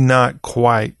 Maybe not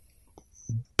quite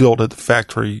built at the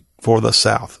factory for the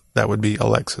South. That would be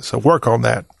Alexa. So work on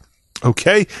that.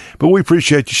 Okay? But we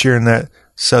appreciate you sharing that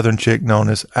Southern chick known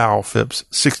as Al Phipps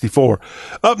 64.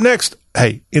 Up next,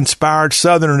 hey, Inspired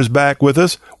Southerner is back with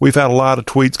us. We've had a lot of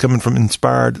tweets coming from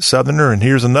Inspired Southerner, and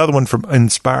here's another one from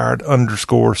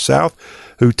Inspired_South,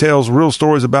 who tells real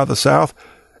stories about the South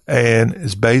and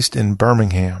is based in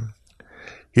Birmingham.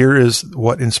 Here is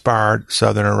what inspired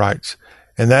Southerner writes,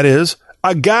 and that is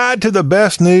a guide to the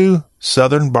best new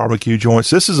Southern barbecue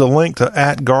joints. This is a link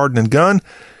to @Garden & Gun,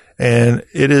 and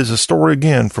it is a story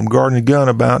again from Garden & Gun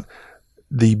about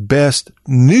the best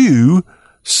new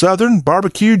Southern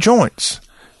barbecue joints.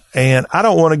 And I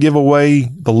don't want to give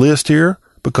away the list here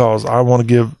because I want to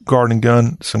give Garden &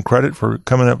 Gun some credit for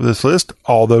coming up with this list,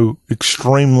 although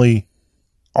extremely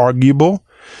arguable,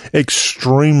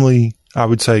 extremely, I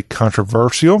would say,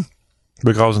 controversial,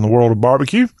 because in the world of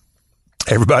barbecue,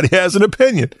 everybody has an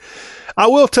opinion. I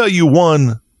will tell you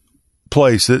one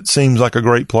place that seems like a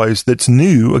great place that's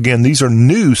new. Again, these are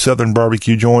new Southern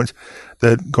barbecue joints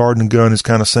that Garden & Gun has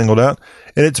kind of singled out.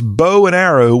 And it's Bow and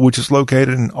Arrow, which is located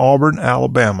in Auburn,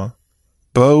 Alabama.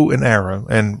 Bow and Arrow.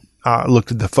 And I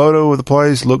looked at the photo of the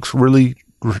place. Looks really,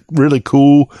 really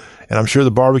cool. And I'm sure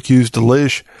the barbecue's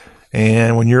delish.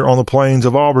 And when you're on the plains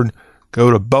of Auburn,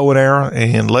 go to Bow and Arrow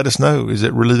and let us know. Is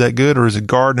it really that good? Or is it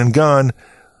Garden & Gun,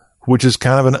 which is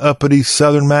kind of an uppity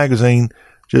Southern magazine,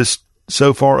 just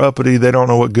so far uppity they don't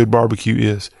know what good barbecue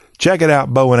is? Check it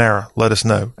out, Bow and Arrow. Let us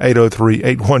know.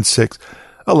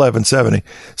 803-816-1170.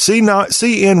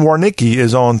 CN Warnicki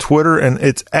is on Twitter, and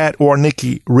it's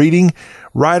 @Warnicki Reading.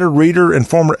 Writer, reader, and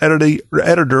former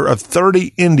editor of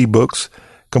 30 indie books.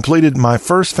 Completed my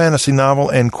first fantasy novel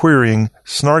and querying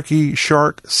Snarky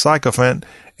Shark Sycophant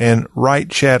and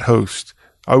Write Chat Host.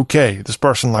 Okay, this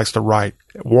person likes to write.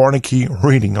 Warnicki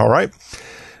Reading, all right?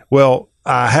 Well,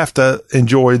 I have to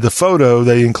enjoy the photo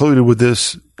they included with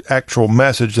this actual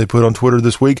message they put on Twitter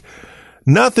this week.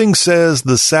 Nothing says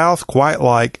the South quite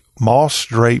like moss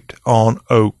draped on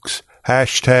oaks.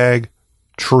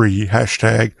 #tree,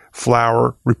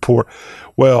 #flower report.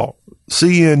 Well,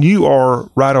 CN, you are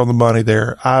right on the money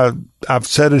there. I've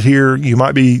said it here. You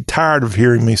might be tired of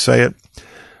hearing me say it,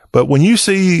 but when you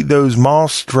see those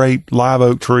moss draped live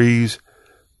oak trees,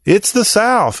 it's the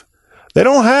South. They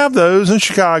don't have those in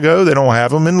Chicago. They don't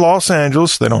have them in Los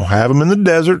Angeles. They don't have them in the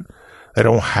desert. They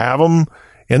don't have them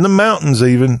in the mountains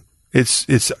even.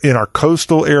 It's in our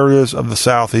coastal areas of the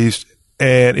Southeast,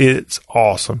 and it's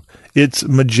awesome. It's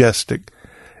majestic.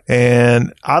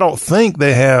 And I don't think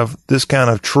they have this kind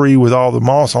of tree with all the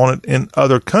moss on it in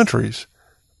other countries.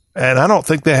 And I don't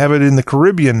think they have it in the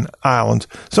Caribbean islands,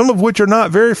 some of which are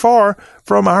not very far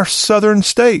from our southern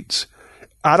states.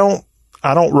 I don't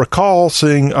recall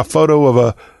seeing a photo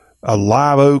of a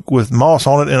live oak with moss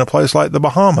on it in a place like the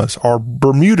Bahamas or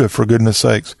Bermuda, for goodness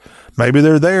sakes. Maybe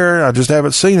they're there. I just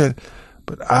haven't seen it.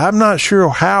 But I'm not sure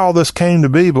how this came to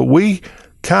be, but we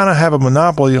kind of have a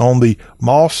monopoly on the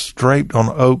moss draped on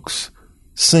oaks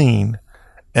scene,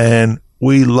 and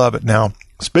we love it. Now,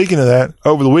 speaking of that,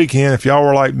 over the weekend, if y'all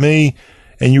were like me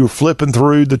and you were flipping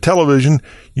through the television,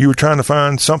 you were trying to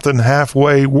find something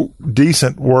halfway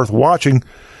decent worth watching,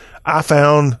 I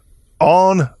found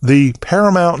on the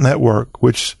Paramount Network,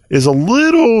 which is a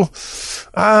little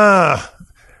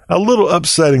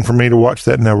upsetting for me to watch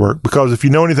that network, because if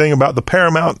you know anything about the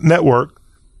Paramount Network,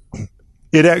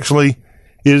 it actually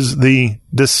is the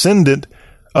descendant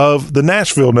of the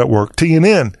Nashville Network,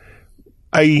 TNN,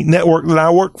 a network that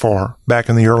I worked for back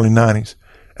in the early 90s.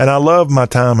 And I loved my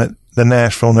time at the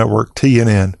Nashville Network,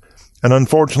 TNN. And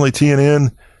unfortunately,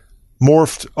 TNN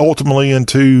morphed ultimately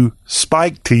into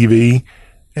Spike TV,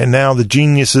 and now the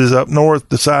geniuses up north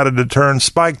decided to turn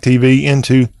Spike TV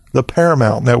into the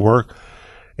Paramount Network,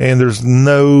 and there's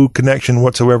no connection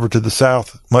whatsoever to the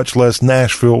South, much less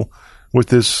Nashville, with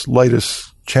this latest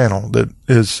channel that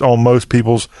is on most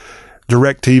people's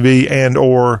DirecTV and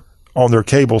or on their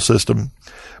cable system.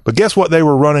 But guess what they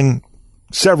were running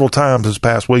several times this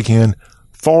past weekend?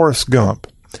 Forrest Gump.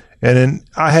 And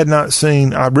I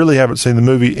really haven't seen the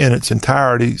movie in its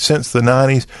entirety since the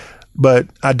 90s, but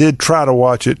I did try to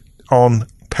watch it on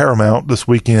Paramount this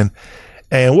weekend.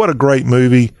 And what a great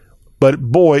movie. But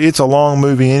boy, it's a long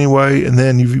movie anyway. And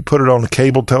then if you put it on the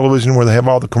cable television where they have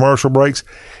all the commercial breaks,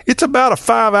 it's about a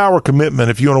 5-hour commitment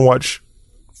if you want to watch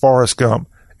Forrest Gump.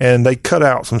 And they cut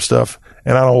out some stuff,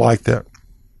 and I don't like that.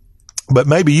 But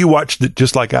maybe you watched it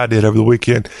just like I did over the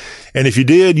weekend. And if you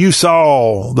did, you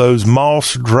saw those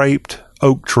moss-draped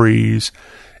oak trees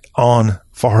on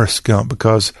Forrest Gump,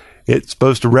 because it's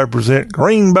supposed to represent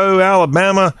Greenbow,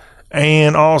 Alabama,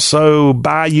 and also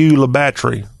Bayou La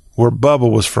Battery, where Bubba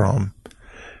was from.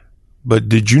 But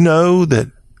did you know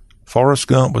that Forrest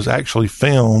Gump was actually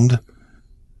filmed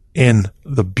in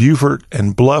the Beaufort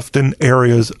and Bluffton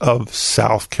areas of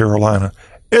South Carolina,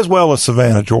 as well as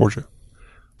Savannah, Georgia?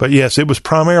 But yes, it was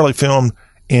primarily filmed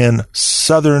in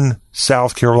southern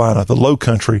South Carolina, the low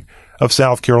country of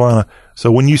South Carolina.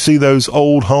 So when you see those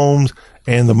old homes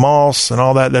and the moss and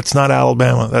all that, that's not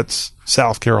Alabama. That's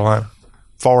South Carolina.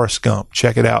 Forrest Gump.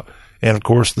 Check it out. And, of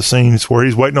course, the scenes where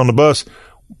he's waiting on the bus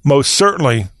most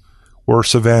certainly were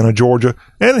Savannah, Georgia.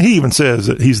 And he even says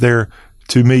that he's there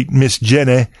to meet Miss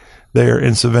Jenny there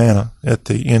in Savannah at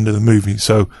the end of the movie.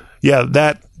 So, yeah,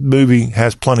 that movie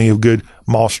has plenty of good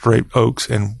moss-draped oaks,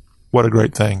 and what a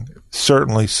great thing.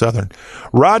 Certainly Southern.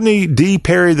 Rodney D.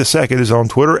 Perry II is on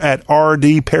Twitter at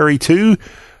RDPerry2.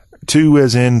 2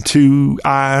 as in 2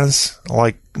 eyes,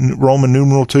 like Roman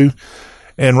numeral 2.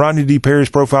 And Rodney D. Perry's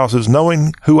profile says,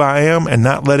 knowing who I am and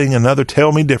not letting another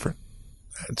tell me different.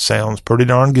 That sounds pretty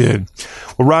darn good.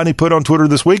 Well, Rodney put on Twitter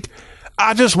this week,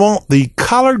 I just want the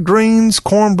collard greens,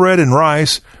 cornbread, and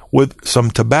rice with some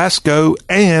Tabasco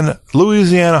and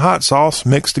Louisiana hot sauce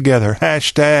mixed together.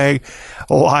 Hashtag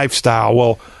lifestyle.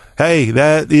 Well, hey,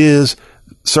 that is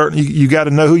certainly, you got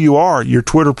to know who you are. Your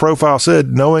Twitter profile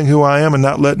said, knowing who I am and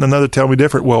not letting another tell me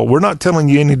different. Well, we're not telling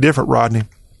you any different, Rodney.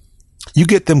 You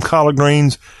get them collard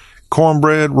greens,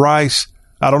 cornbread, rice.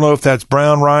 I don't know if that's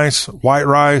brown rice, white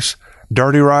rice,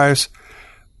 dirty rice.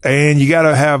 And you got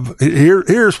to have,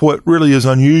 here's what really is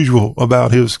unusual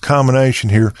about his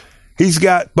combination here. He's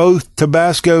got both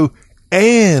Tabasco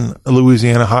and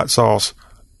Louisiana hot sauce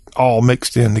all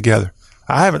mixed in together.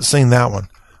 I haven't seen that one.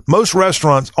 Most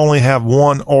restaurants only have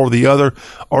one or the other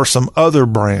or some other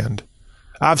brand.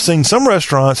 I've seen some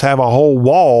restaurants have a whole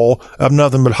wall of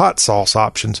nothing but hot sauce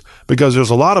options because there's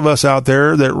a lot of us out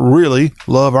there that really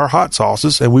love our hot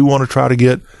sauces, and we want to try to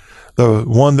get the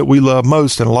one that we love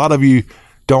most. And a lot of you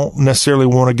don't necessarily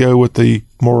want to go with the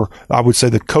more, I would say,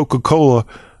 the Coca-Cola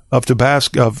of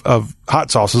Tabasco, of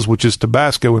hot sauces, which is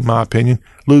Tabasco in my opinion.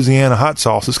 Louisiana hot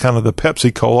sauce is kind of the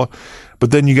Pepsi Cola. But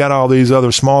then you got all these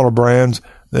other smaller brands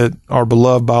that are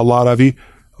beloved by a lot of you.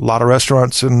 A lot of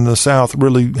restaurants in the South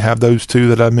really have those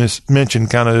two that I mentioned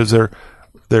kind of as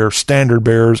their standard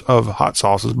bearers of hot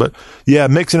sauces. But yeah,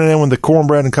 mixing it in with the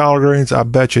cornbread and collard greens, I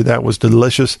bet you that was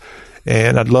delicious.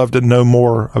 And I'd love to know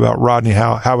more about Rodney,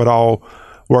 how it all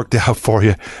worked out for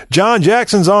you. John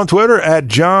Jackson's on Twitter at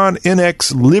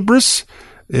JohnNXLibris.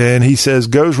 And he says,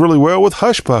 goes really well with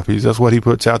hush puppies. That's what he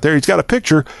puts out there. He's got a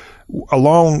picture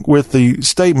along with the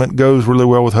statement, goes really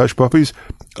well with hush puppies,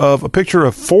 of a picture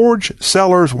of Forge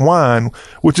Cellars wine,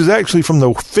 which is actually from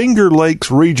the Finger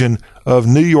Lakes region of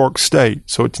New York State.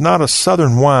 So it's not a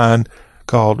Southern wine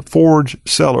called Forge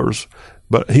Cellars,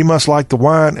 but he must like the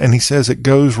wine, and he says it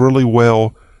goes really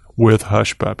well with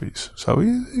hush puppies. So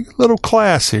a little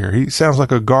class here. He sounds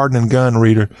like a Garden and Gun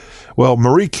reader. Well,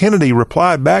 Marie Kennedy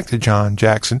replied back to John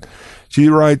Jackson. She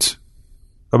writes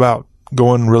about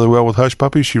going really well with hush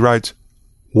puppies. She writes,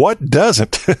 what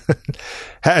doesn't?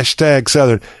 Hashtag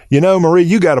Southern. You know, Marie,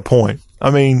 you got a point.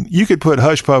 I mean, you could put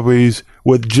hush puppies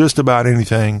with just about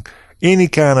anything, any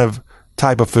kind of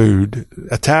type of food.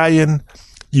 Italian,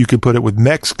 you could put it with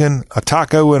Mexican. A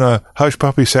taco and a hush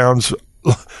puppy sounds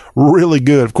really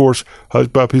good. Of course, hush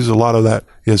puppies, a lot of that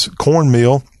is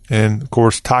cornmeal. And, of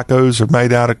course, tacos are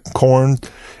made out of corn.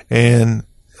 And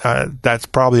that's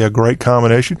probably a great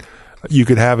combination. You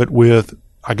could have it with,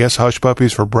 I guess, hush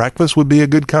puppies for breakfast would be a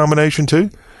good combination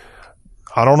too.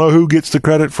 I don't know who gets the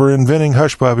credit for inventing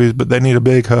hush puppies, but they need a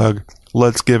big hug.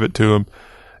 Let's give it to them.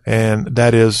 And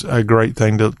that is a great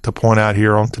thing to point out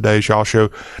here on today's Y'all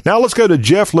Show. Now let's go to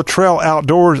Jeff Luttrell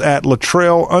Outdoors at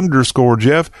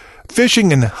Luttrell_Jeff,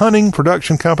 fishing and hunting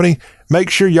production company. Make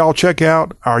sure y'all check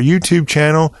out our YouTube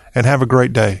channel and have a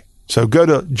great day. So go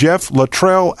to Jeff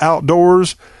Luttrell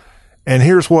Outdoors. And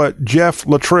here's what Jeff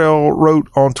Luttrell wrote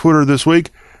on Twitter this week.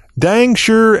 Dang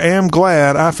sure am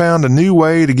glad I found a new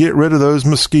way to get rid of those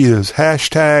mosquitoes.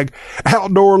 Hashtag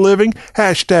outdoor living,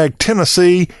 hashtag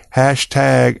Tennessee,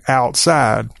 hashtag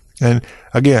outside. And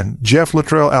again, Jeff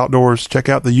Luttrell Outdoors. Check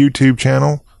out the YouTube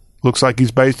channel. Looks like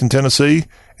he's based in Tennessee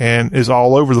and is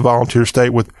all over the volunteer state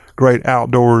with great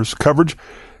outdoors coverage.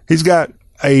 He's got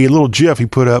a little GIF he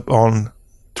put up on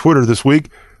Twitter this week.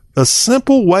 A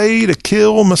simple way to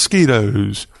kill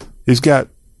mosquitoes. He's got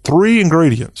 3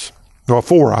 ingredients. Well,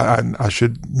 4. I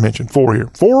should mention 4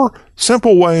 here. 4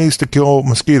 simple ways to kill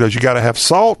mosquitoes. You got to have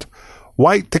salt,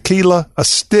 white tequila, a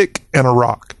stick, and a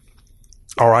rock.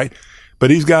 All right.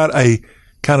 But he's got a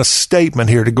kind of statement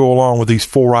here to go along with these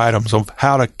 4 items of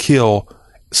how to kill,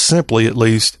 simply at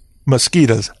least,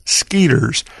 mosquitoes.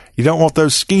 Skeeters. You don't want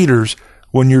those skeeters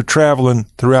when you're traveling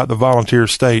throughout the volunteer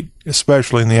state,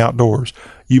 especially in the outdoors.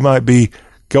 You might be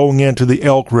going into the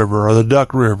Elk River or the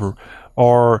Duck River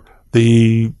or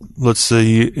the, let's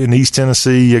see, in East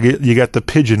Tennessee, you got the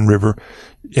Pigeon River.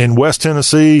 In West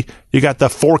Tennessee, you got the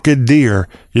Forked Deer.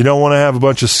 You don't want to have a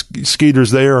bunch of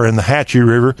skeeters there, or in the Hatchie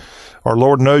River or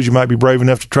Lord knows you might be brave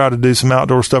enough to try to do some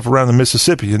outdoor stuff around the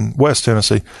Mississippi and West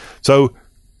Tennessee. So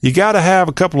you got to have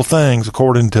a couple of things,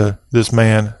 according to this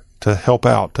man, to help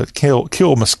out, to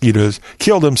kill mosquitoes,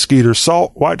 kill them mosquitoes: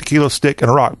 salt, white tequila, stick, and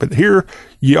a rock. But here,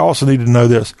 you also need to know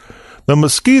this. The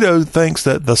mosquito thinks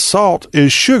that the salt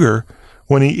is sugar.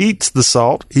 When he eats the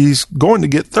salt, he's going to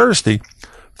get thirsty.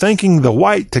 Thinking the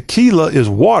white tequila is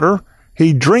water,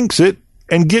 he drinks it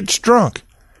and gets drunk.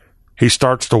 He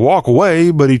starts to walk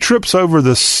away, but he trips over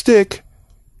the stick,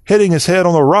 hitting his head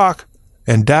on the rock,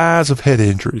 and dies of head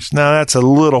injuries. Now, that's a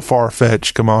little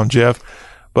far-fetched. Come on, Jeff.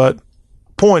 But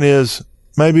point is,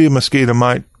 maybe a mosquito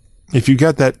might, if you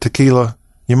got that tequila,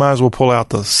 you might as well pull out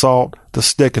the salt, the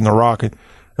stick, and the rock, and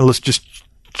let's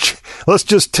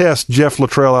just test Jeff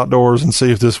Luttrell Outdoors and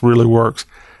see if this really works.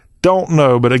 Don't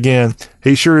know, but again,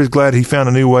 he sure is glad he found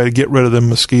a new way to get rid of them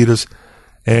mosquitoes,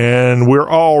 and we're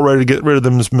all ready to get rid of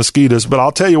them mosquitoes. But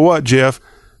I'll tell you what, Jeff,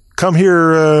 come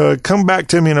back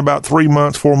to me in about 3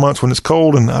 months, 4 months when it's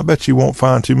cold, and I bet you won't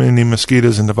find too many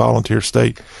mosquitoes in the volunteer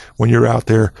state when you're out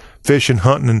there fishing,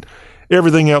 hunting, and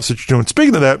everything else that you're doing.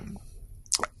 Speaking of that,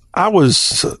 I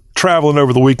was traveling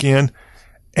over the weekend,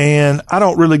 and I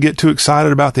don't really get too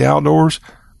excited about the outdoors,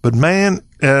 but man,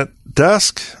 at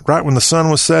dusk, right when the sun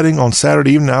was setting on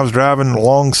Saturday evening, I was driving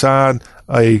alongside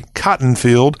a cotton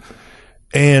field,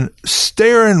 and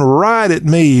staring right at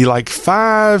me, like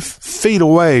 5 feet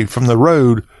away from the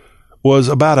road, was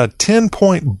about a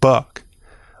 10-point buck.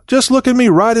 Just looking me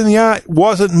right in the eye,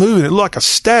 wasn't moving. It looked like a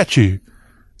statue.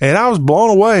 And I was blown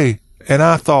away. And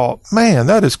I thought, man,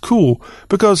 that is cool,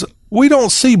 because we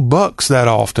don't see bucks that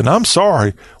often. I'm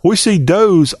sorry. We see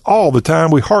does all the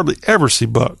time. We hardly ever see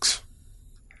bucks.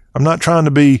 I'm not trying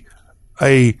to be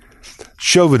a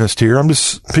chauvinist here. I'm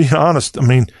just being honest. I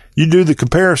mean, you do the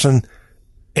comparison,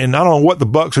 and I don't know what the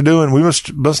bucks are doing. We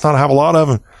must not have a lot of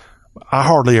them. I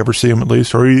hardly ever see them, at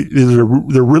least, or either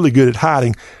they're really good at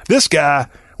hiding. This guy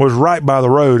was right by the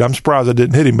road. I'm surprised I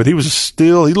didn't hit him, but he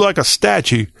looked like a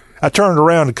statue. I turned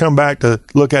around to come back to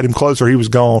look at him closer. He was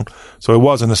gone, so it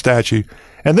wasn't a statue.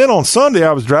 And then on Sunday,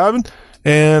 I was driving,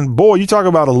 and boy, you talk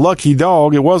about a lucky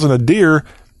dog. It wasn't a deer,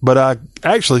 but I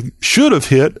actually should have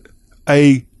hit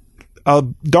a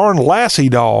darn lassie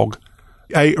dog,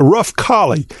 a rough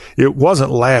collie. It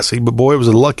wasn't lassie, but boy, it was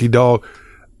a lucky dog.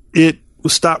 It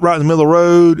was stopped right in the middle of the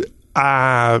road.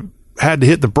 I had to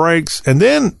hit the brakes, and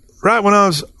then right when I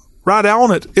was right on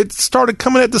it, it started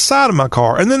coming at the side of my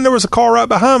car. And then there was a car right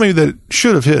behind me that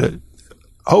should have hit it.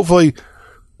 Hopefully,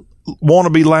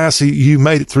 wannabe lassie, you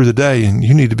made it through the day, and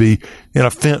you need to be in a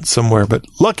fence somewhere. But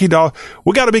lucky dog,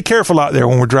 we got to be careful out there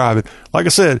when we're driving. Like I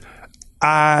said,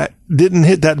 I didn't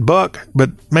hit that buck,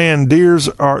 but man, deers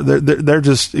they're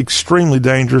just extremely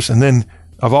dangerous. And then,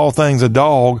 of all things, a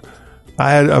dog.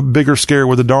 I had a bigger scare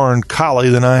with a darn collie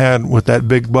than I had with that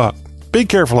big buck. Be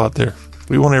careful out there.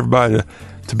 We want everybody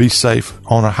to be safe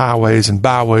on our highways and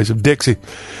byways of Dixie.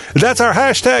 That's our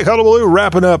hashtag Hullabaloo,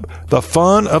 wrapping up the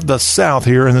fun of the South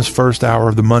here in this first hour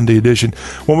of the Monday edition.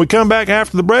 When we come back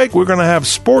after the break, we're going to have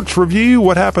sports review,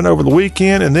 what happened over the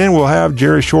weekend, and then we'll have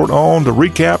Jerry Short on to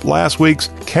recap last week's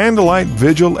candlelight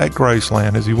vigil at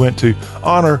Graceland as he went to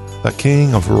honor the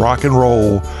king of rock and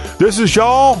roll. This is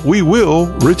Y'all. We will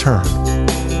return.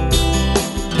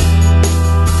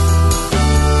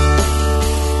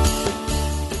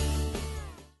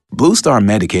 Blue Star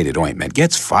Medicated Ointment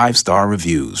gets 5-star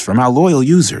reviews from our loyal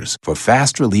users for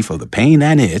fast relief of the pain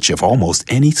and itch of almost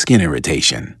any skin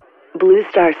irritation. Blue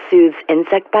Star soothes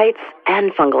insect bites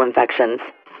and fungal infections.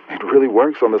 It really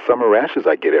works on the summer rashes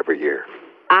I get every year.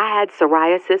 I had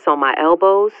psoriasis on my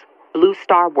elbows. Blue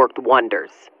Star worked wonders.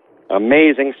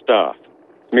 Amazing stuff.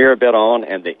 Smear a bit on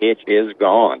and the itch is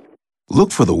gone.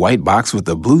 Look for the white box with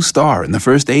the Blue Star in the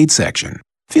first aid section.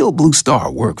 Feel Blue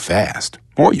Star work fast,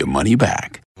 or your money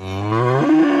back.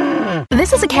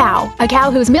 This is a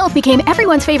cow whose milk became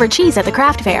everyone's favorite cheese at the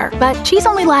craft fair. But cheese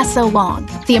only lasts so long.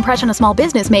 The impression a small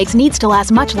business makes needs to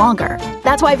last much longer.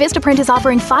 That's why Vistaprint is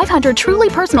offering 500 truly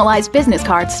personalized business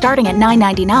cards starting at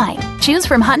 $9.99. Choose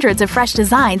from hundreds of fresh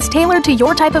designs tailored to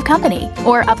your type of company,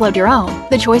 or upload your own.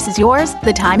 The choice is yours.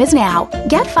 The time is now.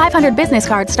 Get 500 business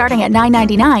cards starting at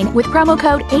 $9.99 with promo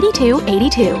code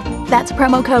 8282. That's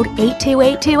promo code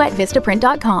 8282 at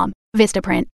Vistaprint.com.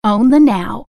 Vistaprint. Own the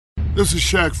now. This is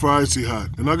Shaq for Icy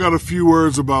Hot, and I got a few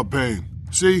words about pain.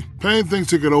 See, pain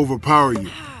thinks it can overpower you,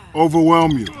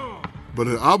 overwhelm you, but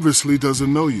it obviously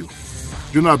doesn't know you.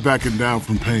 You're not backing down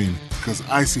from pain, because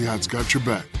Icy Hot's got your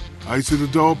back. Icy the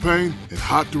dull pain and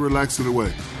hot to relax it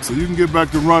away, so you can get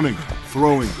back to running,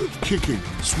 throwing, kicking,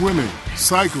 swimming,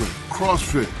 cycling,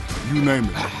 CrossFit, you name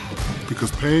it.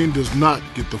 Because pain does not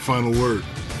get the final word.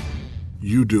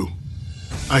 You do.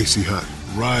 Icy Hot.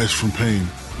 Rise from pain.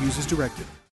 Use as directed.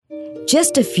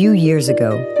 Just a few years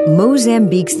ago,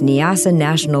 Mozambique's Niassa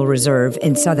National Reserve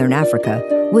in southern Africa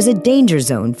was a danger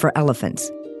zone for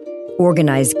elephants.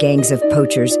 Organized gangs of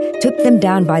poachers took them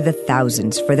down by the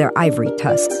thousands for their ivory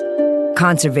tusks.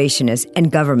 Conservationists and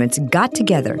governments got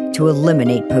together to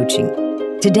eliminate poaching.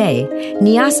 Today,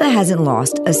 Niassa hasn't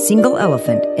lost a single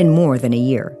elephant in more than a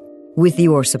year. With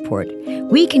your support,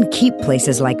 we can keep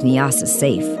places like Niassa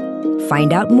safe.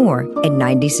 Find out more at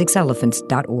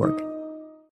 96elephants.org.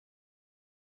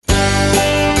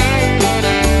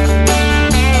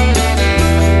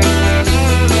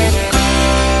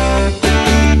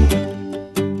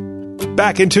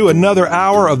 Back into another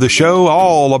hour of the show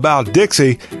all about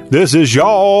Dixie. This is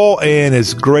y'all, and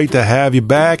it's great to have you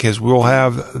back as we'll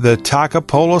have the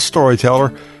Takapola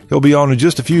storyteller. He'll be on in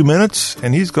just a few minutes,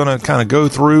 and he's going to kind of go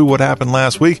through what happened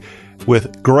last week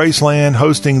with Graceland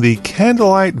hosting the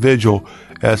Candlelight Vigil,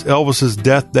 as Elvis's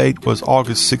death date was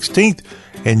August 16th,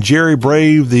 and Jerry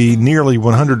braved the nearly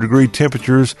 100-degree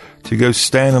temperatures to go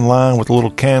stand in line with a little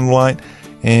candlelight,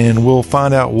 and we'll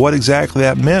find out what exactly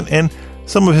that meant and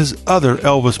some of his other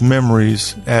Elvis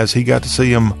memories, as he got to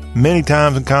see him many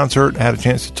times in concert, had a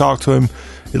chance to talk to him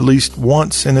at least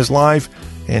once in his life.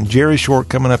 And Jerry Short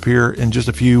coming up here in just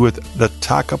a few with the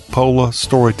Takapola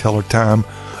storyteller time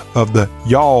of the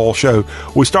Y'all Show.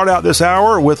 We start out this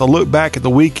hour with a look back at the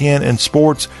weekend in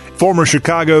sports. Former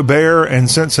Chicago Bear and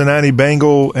Cincinnati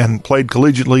Bengal, and played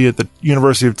collegiately at the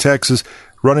University of Texas,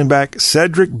 running back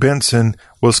Cedric Benson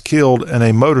was killed in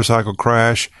a motorcycle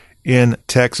crash in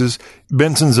Texas.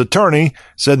 Benson's attorney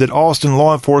said that Austin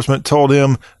law enforcement told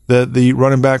him that the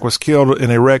running back was killed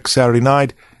in a wreck Saturday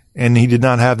night, and he did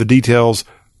not have the details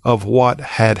of what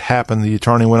had happened. The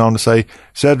attorney went on to say,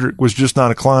 Cedric was just not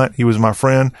a client. He was my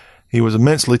friend. He was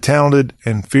immensely talented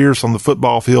and fierce on the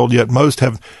football field, yet most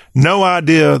have no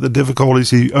idea the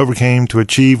difficulties he overcame to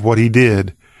achieve what he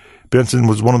did. Benson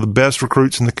was one of the best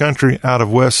recruits in the country out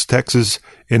of West Texas,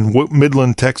 in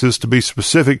Midland, Texas, to be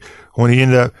specific, when he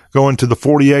ended up going to the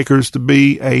 40 acres to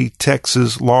be a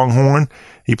Texas Longhorn.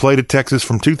 He played at Texas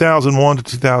from 2001 to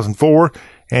 2004,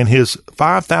 and his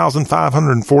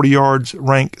 5,540 yards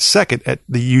ranked second at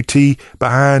the UT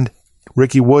behind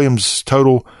Ricky Williams'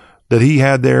 total that he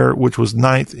had there, which was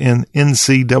ninth in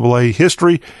NCAA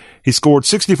history. He scored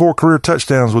 64 career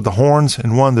touchdowns with the Horns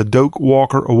and won the Doak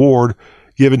Walker Award,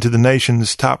 given to the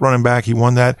nation's top running back. He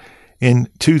won that in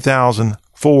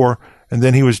 2004, and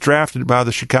then he was drafted by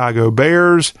the Chicago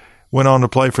Bears, went on to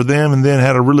play for them, and then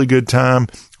had a really good time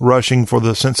rushing for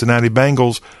the Cincinnati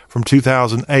Bengals from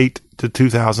 2008 to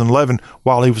 2011,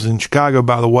 while he was in Chicago,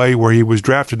 by the way, where he was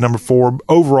drafted number 4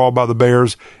 overall by the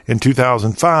Bears in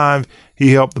 2005.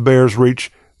 He helped the Bears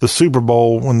reach the Super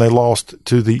Bowl when they lost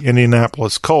to the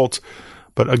Indianapolis Colts.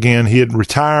 But again, he had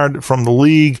retired from the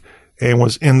league and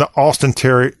was in the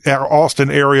Austin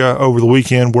area over the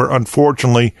weekend, where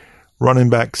unfortunately running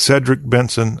back Cedric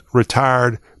Benson,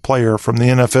 retired player from the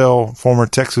NFL, former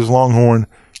Texas Longhorn,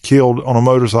 killed on a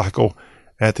motorcycle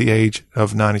at the age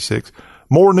of 96.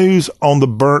 More news on the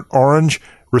Burnt Orange.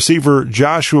 Receiver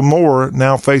Joshua Moore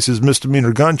now faces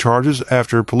misdemeanor gun charges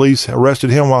after police arrested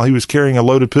him while he was carrying a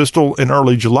loaded pistol in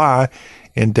early July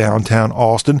in downtown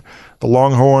Austin. The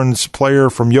Longhorns player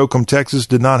from Yoakum, Texas,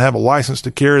 did not have a license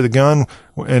to carry the gun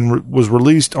and was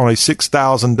released on a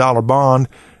 $6,000 bond.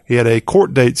 He had a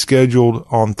court date scheduled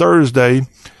on Thursday,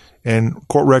 and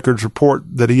court records report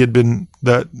that had been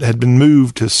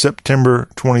moved to September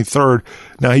 23rd.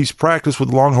 Now, he's practiced with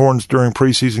the Longhorns during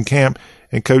preseason camp,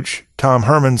 and Coach Tom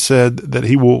Herman said that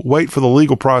he will wait for the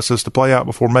legal process to play out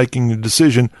before making a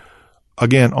decision,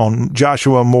 again, on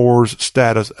Joshua Moore's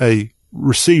status, a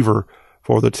receiver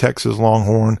for the Texas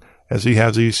Longhorn, as he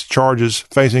has these charges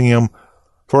facing him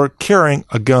for carrying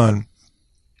a gun.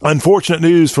 Unfortunate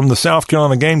news from the South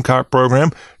Carolina Gamecock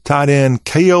program. Tight end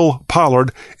Kale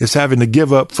Pollard is having to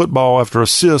give up football after a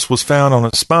cyst was found on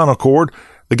his spinal cord.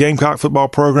 The Gamecock football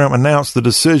program announced the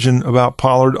decision about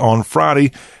Pollard on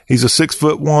Friday. He's a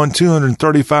 6'1",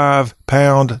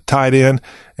 235-pound tight end,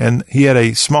 and he had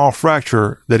a small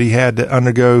fracture that he had to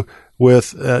undergo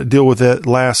deal with that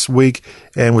last week,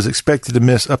 and was expected to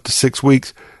miss up to 6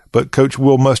 weeks. But Coach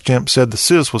Will Muschamp said the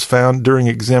cyst was found during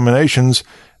examinations.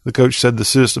 The coach said the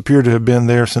cyst appeared to have been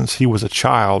there since he was a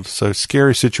child. So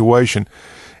scary situation,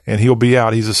 and he'll be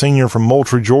out. He's a senior from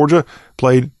Moultrie, Georgia,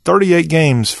 played 38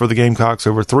 games for the Gamecocks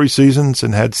over 3 seasons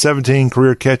and had 17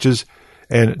 career catches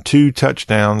and 2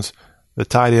 touchdowns. The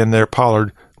tight end there,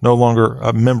 Pollard, no longer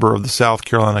a member of the South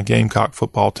Carolina Gamecock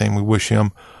football team. We wish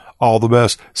him all the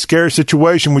best. Scary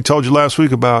situation. We told you last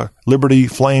week about Liberty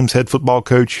Flames head football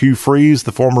coach Hugh Freeze,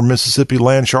 the former Mississippi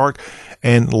Land Shark,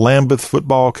 and Lambeth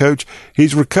football coach.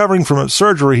 He's recovering from a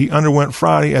surgery he underwent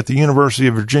Friday at the University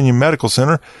of Virginia Medical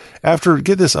Center after,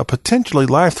 get this, a potentially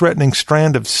life-threatening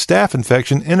strand of staph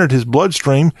infection entered his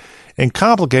bloodstream and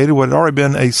complicated what had already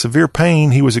been a severe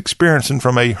pain he was experiencing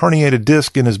from a herniated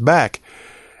disc in his back.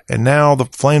 And now the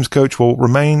Flames coach will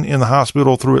remain in the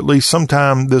hospital through at least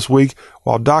sometime this week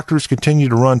while doctors continue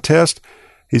to run tests.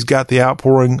 He's got the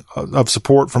outpouring of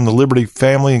support from the Liberty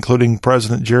family, including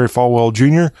President Jerry Falwell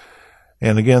Jr.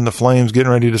 And again, the Flames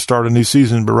getting ready to start a new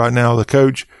season. But right now, the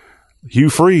coach, Hugh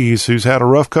Freeze, who's had a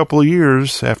rough couple of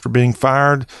years after being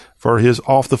fired for his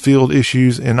off-the-field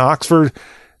issues in Oxford,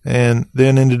 and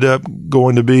then ended up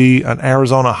going to be an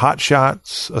Arizona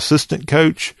Hotshots assistant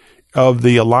coach of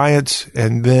the Alliance,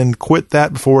 and then quit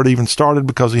that before it even started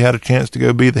because he had a chance to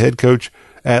go be the head coach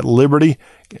at Liberty,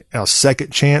 a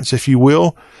second chance, if you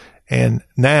will. And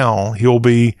now he'll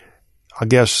be, I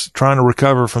guess, trying to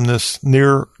recover from this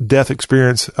near-death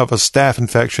experience of a staph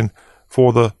infection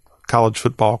for the college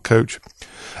football coach.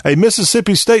 A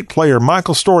Mississippi State player,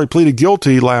 Michael Story, pleaded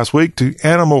guilty last week to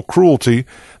animal cruelty.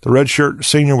 The redshirt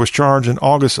senior was charged in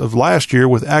August of last year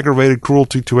with aggravated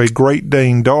cruelty to a Great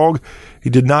Dane dog. He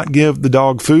did not give the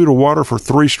dog food or water for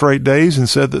 3 straight days and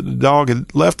said that the dog had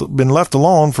been left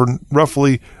alone for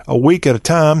roughly a week at a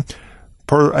time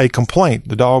per a complaint.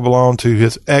 The dog belonged to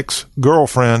his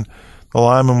ex-girlfriend. The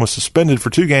lineman was suspended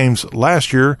for 2 games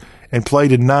last year and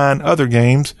played in 9 other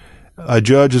games. A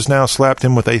judge has now slapped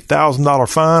him with a $1,000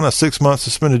 fine, a 6-month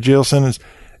suspended jail sentence,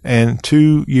 and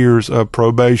 2 years of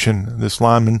probation. This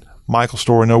lineman, Michael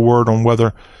Story, no word on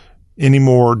whether any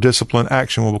more discipline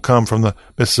action will come from the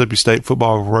Mississippi State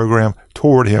football program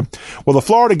toward him. Well, the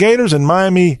Florida Gators and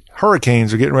Miami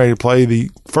Hurricanes are getting ready to play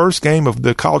the first game of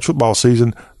the college football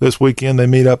season this weekend. They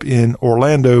meet up in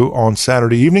Orlando on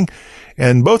Saturday evening.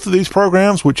 And both of these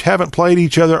programs, which haven't played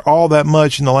each other all that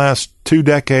much in the last 2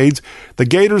 decades, the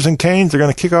Gators and Canes are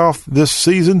going to kick off this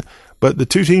season, but the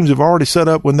 2 teams have already set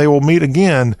up when they will meet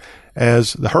again,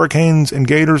 as the Hurricanes and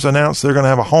Gators announced they're going to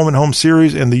have a home-and-home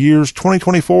series in the years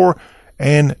 2024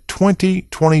 and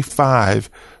 2025.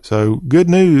 So good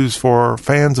news for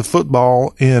fans of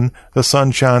football in the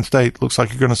Sunshine State. Looks like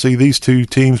you're going to see these 2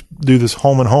 teams do this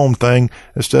home-and-home thing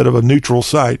instead of a neutral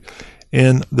site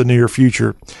in the near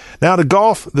future. Now to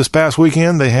golf. This past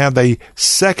weekend, they had the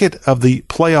second of the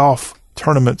playoff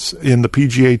tournaments in the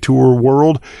PGA Tour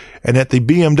world, and at the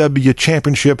BMW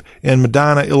Championship in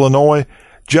Medina, Illinois,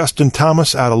 Justin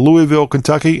Thomas out of Louisville,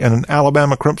 Kentucky, and an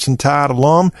Alabama Crimson Tide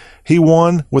alum, he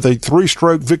won with a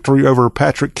 3-stroke victory over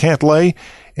Patrick Cantlay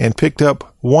and picked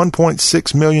up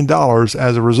 $1.6 million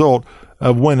as a result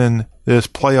of winning this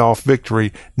playoff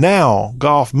victory. Now,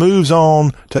 golf moves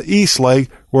on to Eastlake,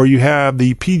 where you have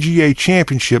the PGA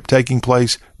Championship taking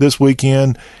place this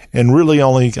weekend, and really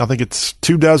only, I think it's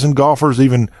 24 golfers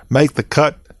even make the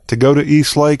cut to go to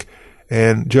Eastlake,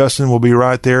 and Justin will be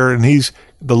right there, and he's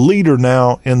the leader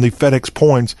now in the FedEx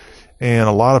points, and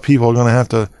a lot of people are going to have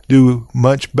to do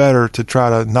much better to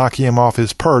try to knock him off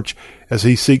his perch as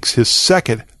he seeks his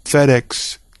second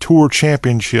FedEx Tour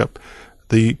Championship,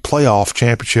 the playoff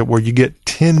championship, where you get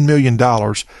 $10 million,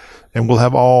 and we'll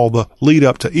have all the lead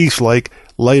up to Eastlake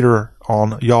later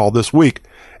on, y'all, this week.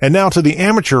 And now to the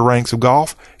amateur ranks of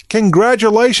golf.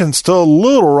 Congratulations to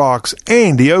Little Rock's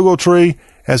Andy Ogletree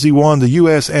as he won the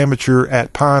U.S. Amateur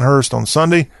at Pinehurst on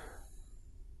Sunday.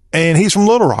 And he's from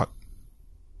Little Rock.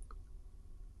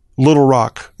 Little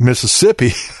Rock,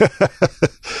 Mississippi.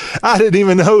 I didn't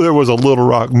even know there was a Little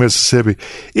Rock, Mississippi.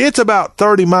 It's about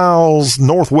 30 miles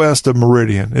northwest of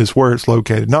Meridian is where it's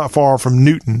located. Not far from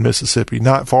Newton, Mississippi.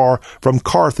 Not far from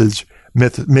Carthage,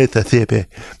 Mississippi.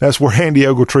 That's where Andy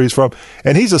Ogletree is from.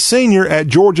 And he's a senior at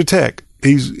Georgia Tech.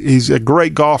 He's a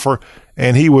great golfer,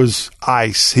 and he was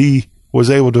ice. He was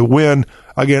able to win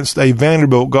against a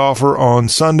Vanderbilt golfer on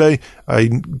Sunday, a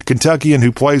Kentuckian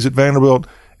who plays at Vanderbilt,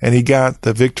 and he got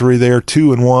the victory there,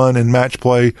 2-1 in match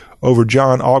play over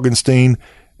John Augenstein.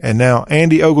 And now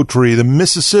Andy Ogletree, the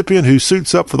Mississippian who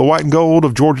suits up for the white and gold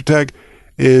of Georgia Tech,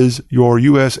 is your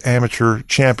U.S. amateur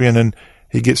champion, and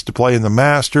he gets to play in the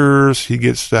Masters. He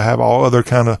gets to have all other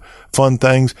kind of fun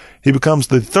things. He becomes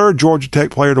the 3rd Georgia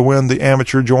Tech player to win the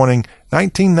amateur, joining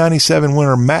 1997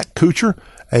 winner Matt Kuchar,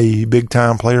 a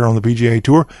big-time player on the PGA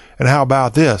Tour. And how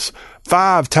about this?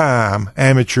 5-time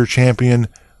amateur champion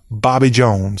Bobby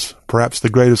Jones, perhaps the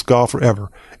greatest golfer ever,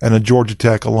 and a Georgia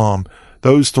Tech alum.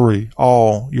 Those 3,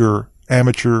 all your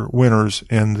amateur winners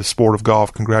in the sport of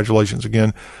golf. Congratulations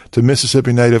again to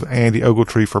Mississippi native Andy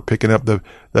Ogletree for picking up the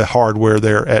hardware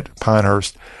there at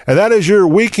Pinehurst. And that is your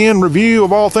weekend review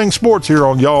of all things sports here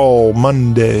on Y'all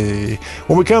Monday.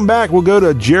 When we come back, we'll go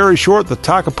to Jerry Short, the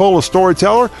Takapola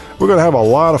storyteller. We're going to have a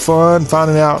lot of fun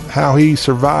finding out how he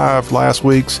survived last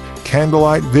week's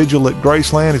candlelight vigil at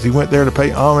Graceland as he went there to pay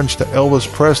homage to Elvis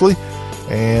Presley.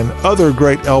 And other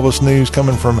great Elvis news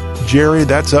coming from Jerry.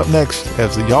 That's up next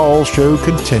as the Y'all Show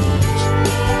continues.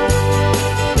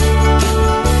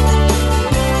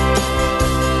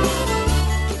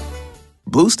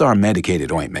 Blue Star Medicated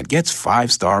Ointment gets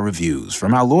 5-star reviews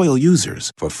from our loyal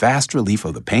users for fast relief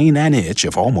of the pain and itch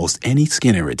of almost any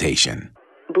skin irritation.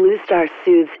 Blue Star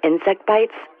soothes insect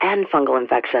bites and fungal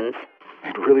infections.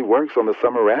 It really works on the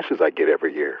summer rashes I get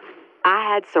every year.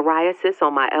 I had psoriasis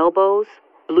on my elbows.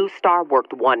 Blue Star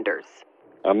worked wonders.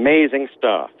 Amazing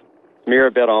stuff. Smear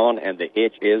a bit on and the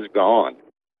itch is gone.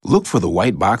 Look for the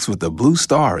white box with the Blue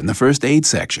Star in the first aid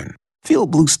section. Feel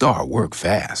Blue Star work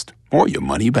fast, or your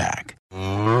money back.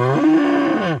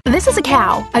 This is a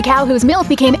cow whose milk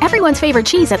became everyone's favorite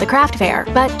cheese at the craft fair.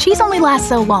 But cheese only lasts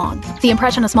so long. The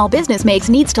impression a small business makes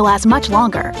needs to last much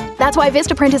longer. That's why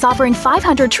Vistaprint is offering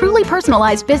 500 truly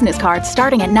personalized business cards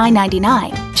starting at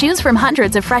 $9.99. Choose from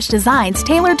hundreds of fresh designs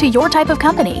tailored to your type of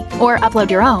company, or upload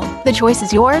your own. The choice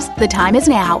is yours. The time is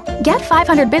now. Get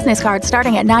 500 business cards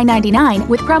starting at $9.99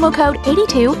 with promo code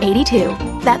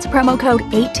 8282. That's promo code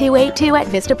 8282 at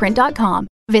Vistaprint.com.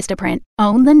 Vistaprint.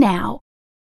 Own the now.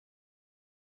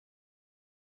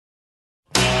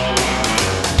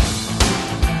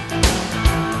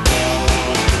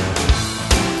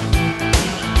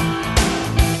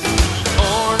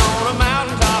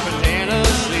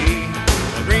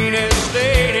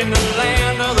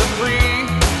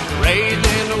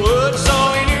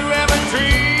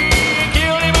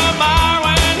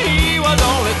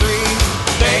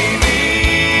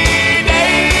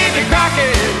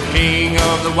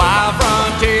 Wild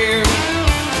frontier.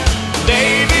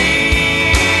 Davy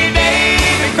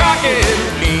Crockett,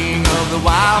 king of the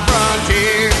wild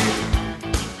frontier.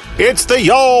 It's the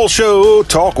Y'all Show,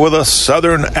 talk with a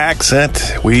southern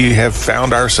accent. We have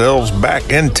found ourselves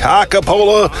back in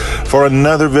Takapola for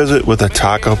another visit with the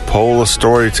Takapola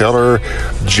storyteller,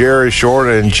 Jerry Short.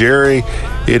 And Jerry,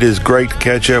 it is great to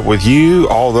catch up with you,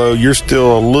 although you're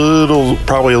still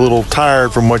probably a little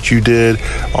tired from what you did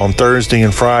on Thursday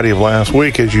and Friday of last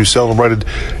week as you celebrated,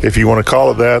 if you want to call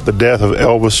it that, the death of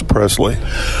Elvis Presley.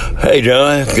 Hey,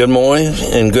 John, good morning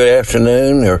and good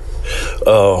afternoon, or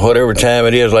whatever time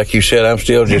it is. Like you said, I'm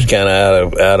still just kind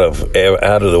of out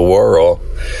of the world.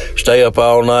 Stay up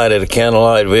all night at a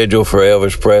candlelight vigil for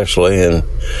Elvis Presley, and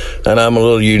I'm a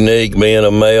little unique, being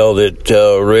a male that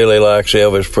really likes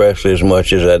Elvis Presley as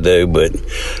much as I do. But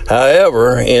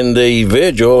however, in the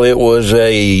vigil, it was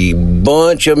a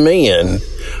bunch of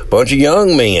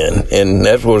young men, and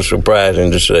that was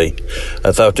surprising to see.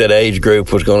 I thought that age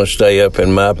group was going to stay up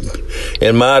in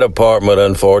my department,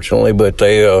 unfortunately, but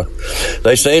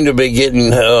they seem to be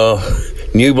getting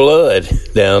new blood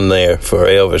down there for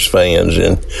Elvis fans,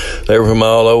 and they were from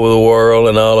all over the world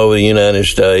and all over the United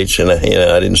States. And I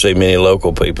didn't see many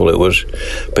local people. It was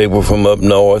people from up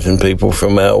north and people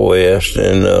from out west,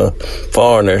 and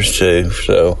foreigners too.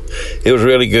 So it was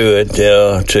really good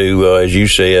to as you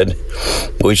said,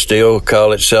 we still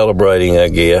call it celebrating, I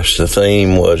guess. The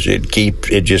theme was it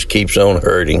just keeps on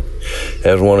hurting,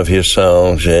 as one of his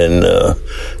songs, and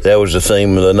that was the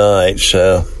theme of the night.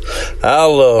 So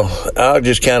I'll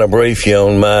just kind of brief you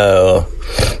on my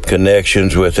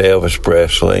connections with Elvis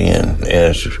Presley, and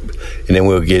then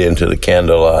we'll get into the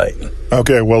candlelight.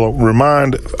 Okay, well,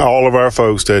 remind all of our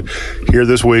folks that here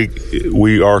this week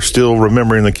we are still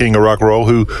remembering the King of Rock and Roll,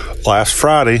 who last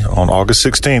Friday on August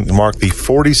 16th marked the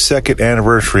 42nd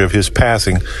anniversary of his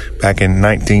passing back in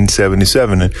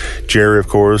 1977. And Jerry, of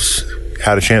course,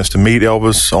 had a chance to meet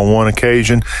Elvis on one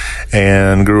occasion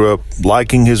and grew up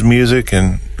liking his music.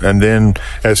 And then,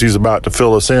 as he's about to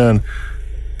fill us in,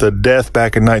 the death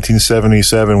back in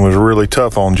 1977 was really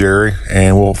tough on Jerry,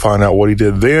 and we'll find out what he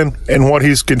did then and what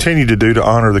he's continued to do to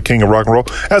honor the King of Rock and Roll.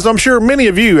 As I'm sure many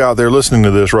of you out there listening to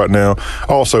this right now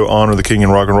also honor the King of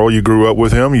Rock and Roll. You grew up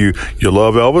with him. You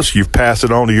love Elvis. You've passed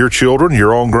it on to your children,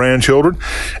 your own grandchildren,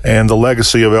 and the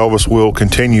legacy of Elvis will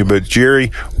continue. But Jerry,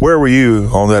 where were you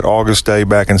on that August day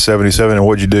back in 77, and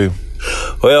what'd you do?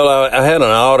 Well, I had an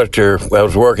auditor. I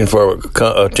was working for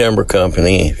a timber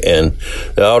company, and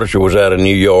the auditor was out of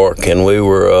New York, and we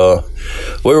were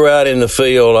we were out in the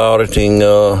field auditing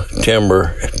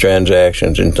timber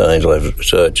transactions and things like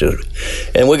such.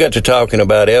 And we got to talking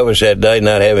about Elvis that day,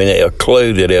 not having a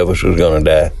clue that Elvis was going to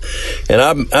die. And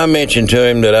I mentioned to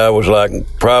him that I was like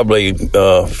probably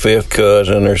fifth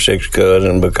cousin or sixth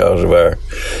cousin because of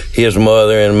his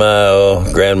mother and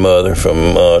my grandmother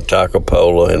from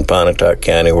Toccopola in Pontotoc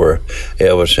County, where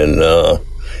Elvis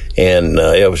and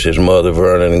Elvis's mother,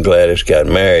 Vernon and Gladys, got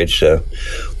married. So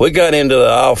we got into the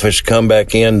office, come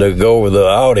back in to go over the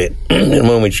audit. And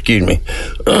when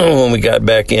we got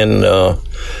back into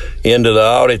the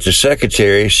audit, the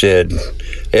secretary said,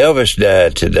 Elvis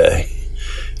died today.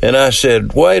 And I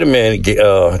said, wait a minute,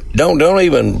 don't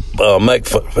even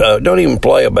don't even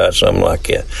play about something like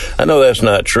that. I know that's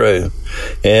not true.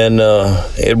 And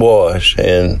it was.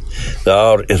 And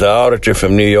the auditor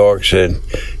from New York said,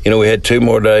 we had 2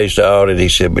 more days to audit. He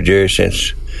said, but Jerry,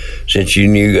 since you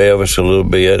knew Elvis a little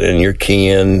bit and you're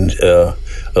kin a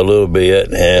little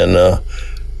bit, and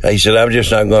he said, I'm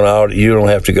just not going to audit. You don't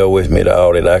have to go with me to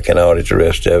audit. I can audit the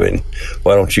rest of it.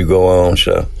 Why don't you go on?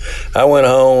 So I went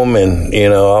home, and,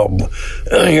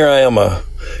 here I am, a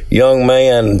young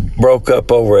man, broke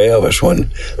up over Elvis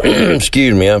when,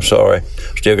 excuse me, I'm sorry.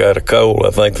 Still got a cold, I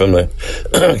think, from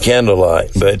the candlelight.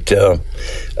 But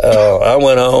I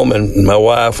went home, and my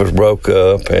wife was broke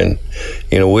up, and,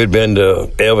 we'd been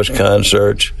to Elvis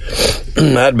concerts.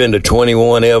 I'd been to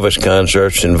 21 Elvis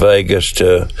concerts in Vegas,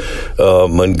 to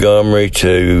Montgomery,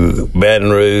 to Baton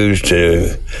Rouge,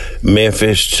 to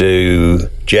Memphis, to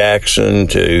Jackson,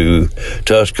 to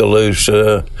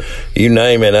Tuscaloosa, you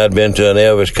name it. I'd been to an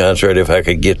Elvis concert if I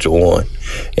could get to one.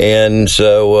 And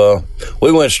so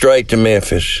we went straight to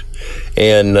Memphis.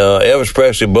 And Elvis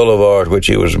Presley Boulevard, which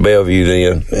it was Bellevue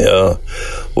then,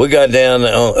 we got down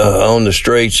on the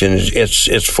streets, and it's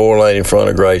 4-lane in front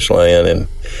of Graceland,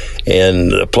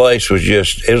 and the place was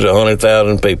it was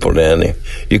 100,000 people down there.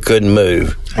 You couldn't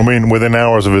move. I mean, within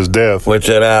hours of his death.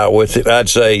 I'd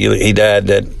say he died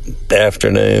that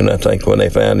afternoon, I think, when they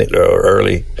found it, or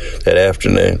early that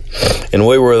afternoon. And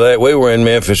we were in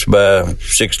Memphis by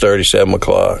 6:30, 7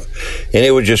 o'clock, and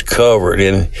it was just covered.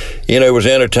 And it was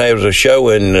entertaining. It was a show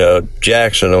in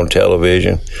Jackson on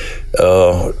television.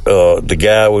 The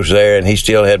guy was there, and he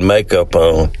still had makeup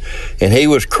on, and he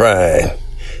was crying.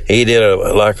 He did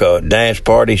a dance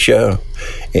party show,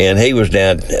 and he was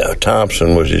down.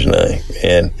 Thompson was his name,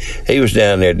 and he was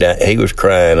down there. He was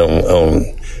crying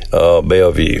on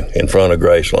Bellevue in front of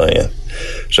Graceland.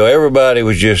 So everybody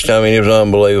was just, it was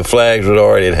unbelievable. Flags was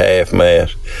already at half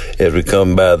mast as we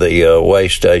come by the way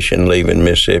station leaving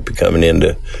Mississippi, coming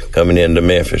into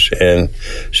Memphis. And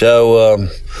so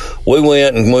we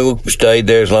went, and we stayed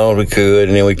there as long as we could,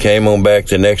 and then we came on back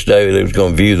the next day. They was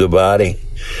going to view the body.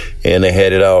 And they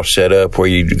had it all set up where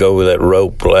you go with that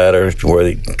rope ladder where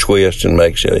they twist and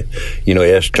makes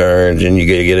S turns, and you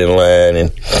get in line.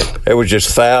 And there was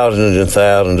just thousands and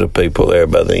thousands of people there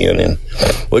by then. And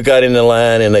we got in the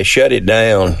line, and they shut it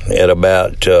down at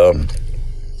about,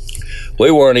 we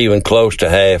weren't even close to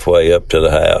halfway up to the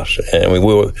house. And we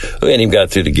hadn't even got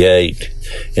through the gate.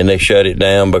 And they shut it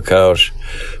down because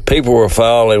people were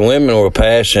falling, women were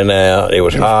passing out. It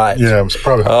was hot. Yeah, it was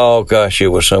probably hot. Oh, gosh, it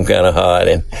was some kind of hot.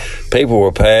 And people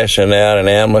were passing out, and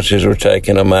ambulances were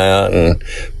taking them out, and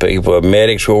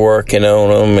medics were working on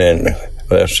them. And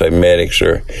let's say medics,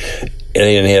 they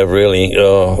didn't have really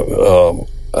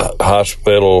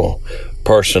hospital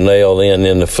personnel then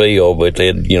in the field, but they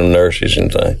had, nurses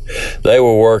and things. They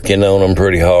were working on them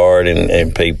pretty hard,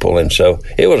 and people, and so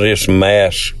it was just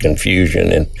mass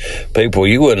confusion, and people,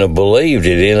 you wouldn't have believed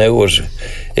it, and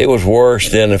it was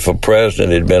worse than if a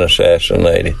president had been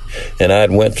assassinated, and I'd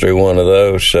went through one of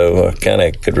those, so I kind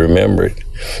of could remember it.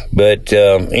 But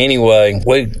anyway,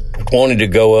 we wanted to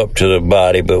go up to the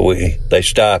body, but they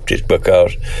stopped it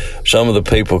because some of the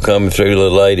people coming through,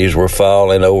 the ladies, were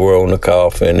falling over on the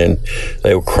coffin, and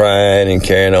they were crying and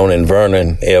carrying on. And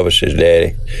Vernon, Elvis's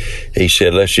daddy, he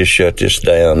said, let's just shut this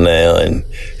down now and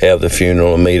have the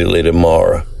funeral immediately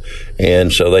tomorrow.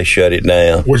 And so they shut it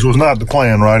down. Which was not the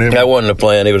plan, right? That wasn't the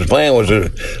plan. The plan was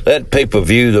to let people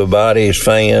view the body as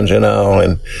fans and all,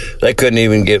 and they couldn't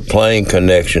even get plane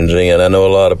connections in. I know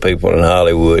a lot of people in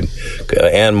Hollywood.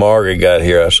 Ann Margaret got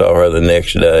here. I saw her the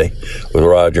next day with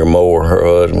Roger Moore, her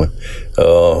husband.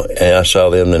 And I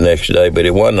saw them the next day, but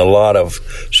it wasn't a lot of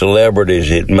celebrities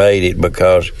that made it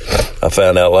because I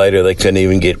found out later they couldn't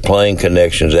even get plane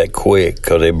connections that quick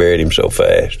because they buried him so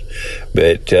fast.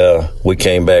 But we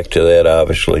came back to that,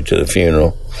 obviously, to the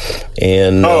funeral.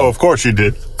 And of course you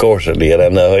did. Of course I did. I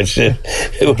know.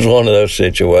 It was one of those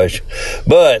situations.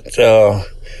 But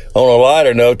on a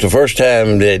lighter note, the first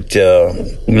time that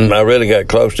I really got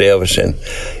close to Elvis,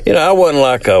 and I wasn't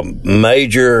like a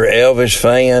major Elvis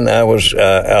fan. I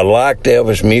liked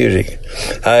Elvis music.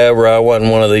 However, I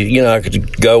wasn't one of the, I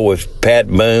could go with Pat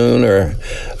Boone or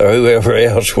whoever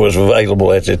else was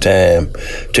available at the time,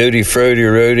 Tutti Frutti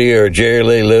Rudy or Jerry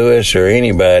Lee Lewis or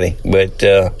anybody. But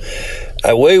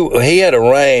he had a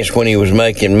ranch when he was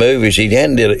making movies. He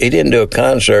didn't do a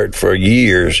concert for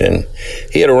years, and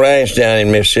he had a ranch down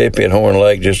in Mississippi at Horn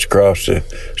Lake, just across the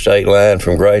state line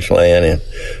from Graceland, and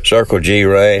Circle G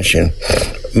Ranch. And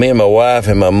me and my wife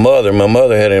and my mother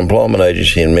had an employment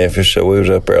agency in Memphis, so we was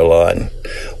up there a lot. And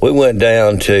we went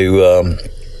down to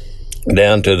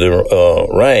the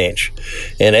ranch,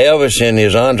 and Elvis and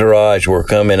his entourage were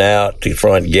coming out the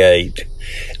front gate.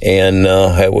 And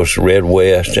it was Red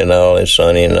West and all that,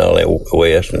 Sonny and all that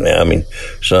West, and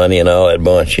Sonny and all that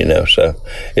bunch, So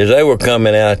as they were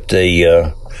coming out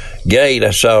the gate,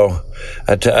 I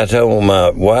told my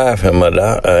wife and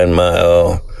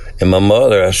my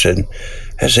mother, I said,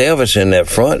 "That's Elvis in that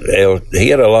front." He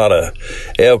had a lot of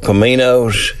El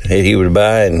Caminos that he would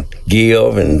buy and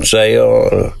give and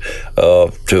sell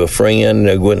to a friend.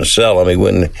 He wouldn't sell them. He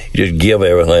wouldn't just give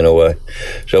everything away.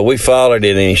 So we followed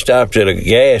it, and he stopped at a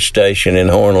gas station in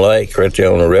Horn Lake, right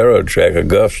there on the railroad track, a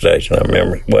Gulf station, I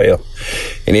remember well.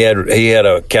 And he had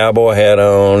a cowboy hat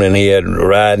on, and he had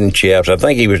riding chaps. I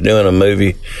think he was doing a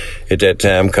movie at that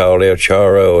time called El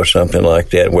Charro or something like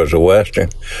that. It was a Western.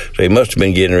 So he must have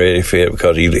been getting ready for it,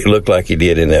 because he looked like he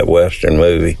did in that Western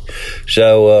movie.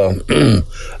 So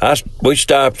we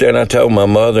stopped there, and I told my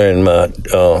mother and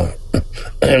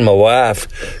my wife,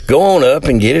 go on up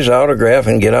and get his autograph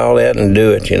and get all that and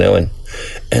do it,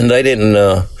 and they didn't.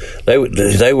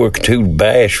 They were too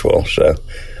bashful. So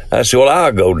I said, well,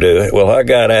 I'll go do it. Well, I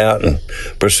got out, and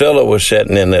Priscilla was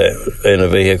sitting in the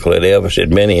vehicle that Elvis had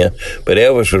been in, but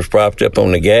Elvis was propped up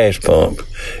on the gas pump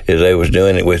as they was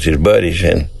doing it with his buddies.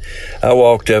 And I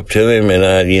walked up to him, and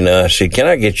I said, "Can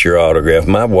I get your autograph?"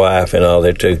 My wife and all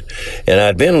that too. And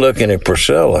I'd been looking at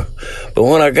Priscilla, but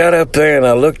when I got up there and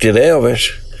I looked at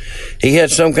Elvis, he had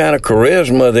some kind of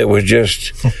charisma that was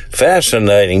just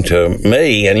fascinating to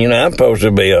me. And, I'm supposed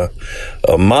to be a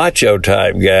macho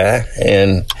type guy.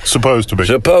 And Supposed to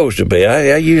be.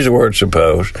 I use the word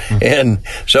supposed. Mm-hmm. And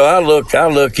so I look at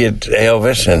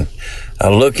Elvis, and I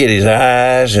look at his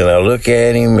eyes, and I look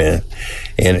at him,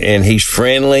 and he's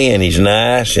friendly, and he's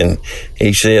nice, and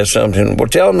he says something. Well,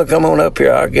 tell him to come on up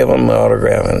here. I'll give him an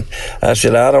autograph. And I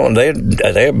said,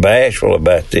 they're bashful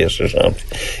about this or something.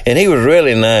 And he was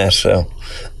really nice. So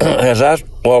as I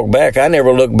walked back, I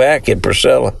never looked back at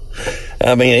Priscilla.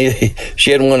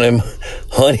 She had one of them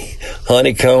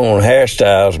honeycomb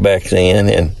hairstyles back then,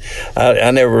 and I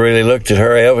never really looked at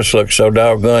her. Elvis looked so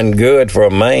doggone good for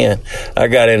a man. I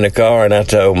got in the car, and I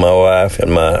told my wife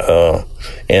and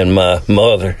my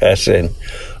mother, I said,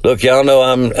 "Look, y'all know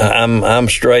I'm a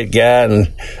straight guy,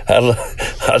 and I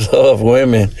love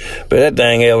women, but that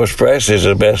dang Elvis Presley is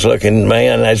the best looking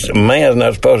man. A man's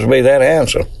not supposed to be that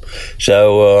handsome."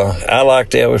 So I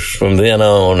liked Elvis from then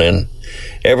on, and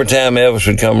every time Elvis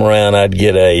would come around, I'd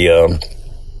get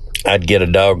a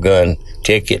doggone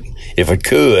ticket if I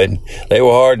could. They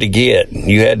were hard to get.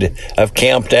 I've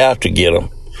camped out to get them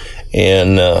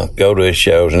and go to his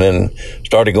shows, and then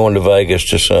started going to Vegas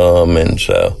to some. And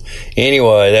so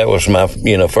anyway, that was my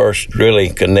first really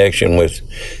connection with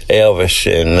Elvis.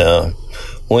 And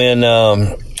when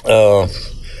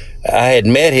I had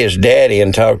met his daddy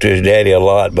and talked to his daddy a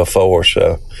lot before,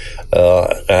 so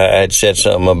I had said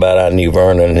something about I knew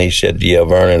Vernon, and he said, "Yeah,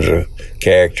 Vernon's a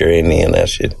character in me." And I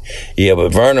said, "Yeah,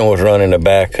 but Vernon was running a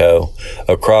backhoe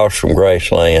across from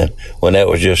Graceland when that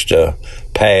was just a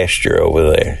pasture over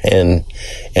there." And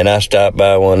I stopped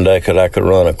by one day because I could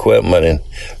run equipment, and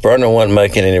Vernon wasn't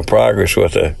making any progress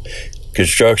with a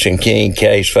Construction King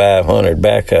Case 500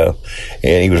 backhoe,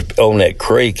 and he was on that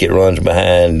creek that runs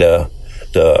behind the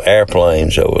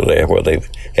airplanes over there where they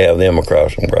have them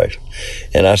across from Grace.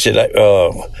 And I said,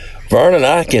 "Vernon,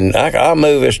 I'll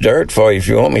move this dirt for you if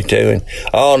you want me to." And,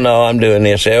 "Oh no, I'm doing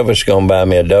this. Elvis is going to buy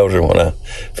me a dozer when I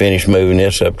finish moving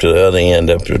this up to the other end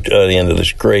of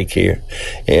this creek here."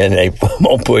 And they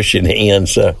won't push it in.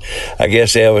 So I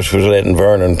guess Elvis was letting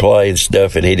Vernon play the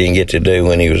stuff that he didn't get to do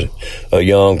when he was a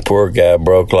young, poor guy,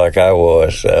 broke like I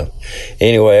was. So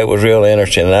anyway, it was real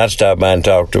interesting. And I'd stop by and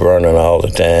talk to Vernon all the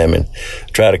time and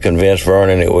try to convince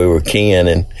Vernon that we were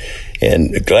kin.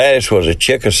 And Gladys was a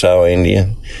Chickasaw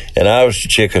Indian, and I was a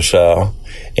Chickasaw.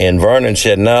 And Vernon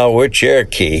said, "No, we're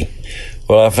Cherokee."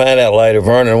 Well, I found out later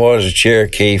Vernon was a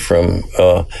Cherokee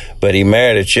but he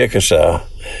married a Chickasaw.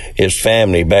 his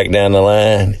family back down the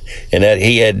line, and that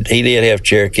he did have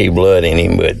Cherokee blood in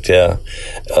him, but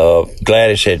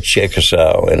Gladys had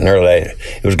Chickasaw, and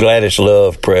it was Gladys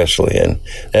loved Presley, and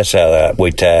that's how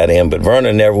we tied in. But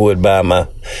Vernon never would buy my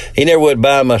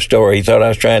story. He thought I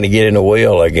was trying to get in the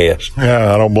will, I guess.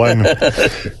 Yeah, I don't blame him.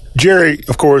 Jerry,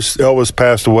 of course, Elvis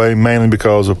passed away mainly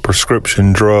because of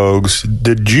prescription drugs.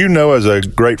 Did you know, as a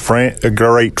great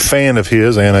fan of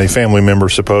his and a family member,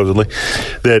 supposedly,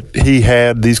 that he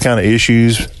had these kind of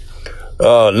issues?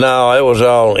 No, it was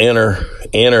all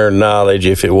inner knowledge,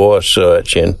 if it was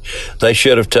such, and they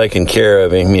should have taken care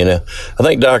of him. I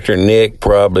think Dr. Nick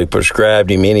probably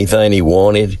prescribed him anything he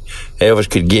wanted. Elvis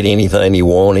could get anything he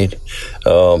wanted.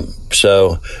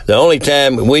 So the only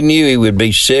time we knew he would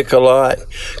be sick a lot,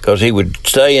 because he would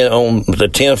stay on the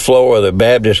 10th floor of the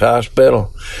Baptist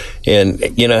Hospital, and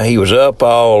he was up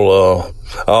all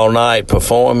night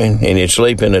performing, and he'd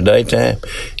sleep in the daytime.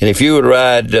 And if you would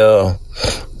ride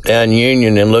down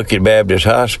Union and look at Baptist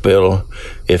Hospital,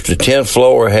 if the 10th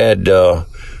floor had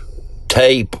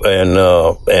tape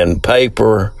and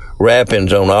paper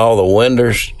wrappings on all the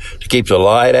windows to keep the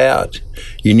light out,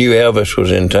 you knew Elvis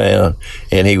was in town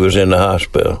and he was in the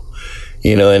hospital.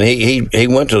 And he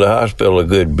went to the hospital a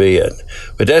good bit.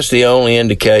 But that's the only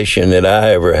indication that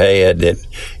I ever had that,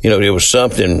 there was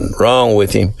something wrong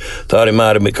with him. Thought he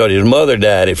might have, because his mother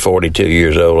died at 42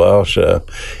 years old also.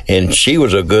 And she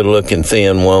was a good-looking,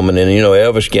 thin woman. And,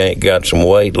 Elvis got some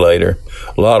weight later,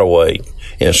 a lot of weight,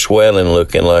 and swelling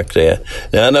looking like that.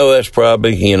 Now, I know that's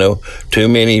probably, too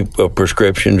many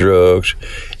prescription drugs.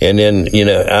 And then,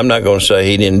 I'm not going to say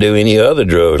he didn't do any other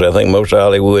drugs. I think most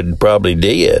Hollywood probably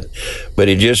did. But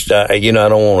it just, I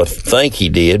don't want to think he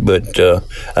did, but I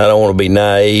don't want to be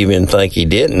naive and think he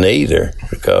didn't either,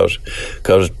 because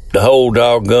the whole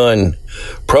doggone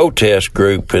protest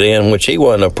group then, which he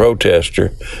wasn't a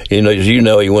protester. As you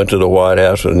know, he went to the White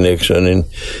House with Nixon, and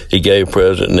he gave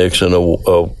President Nixon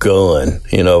a gun,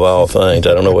 of all things.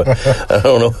 I don't know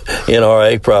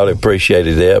NRA probably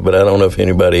appreciated that, but I don't know if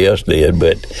anybody else did.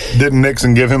 But didn't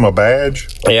Nixon give him a badge?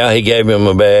 Yeah, he gave him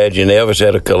a badge, and Elvis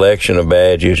had a collection of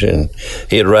badges, and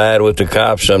he'd ride with the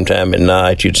cops sometime at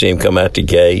night. You'd see him come out the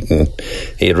gate, and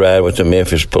he'd ride with the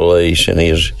Memphis police, and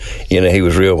he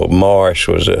was real. Marsh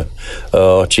was a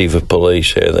chief of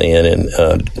police there then,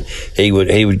 and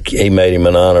he made him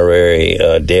an honorary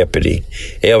deputy.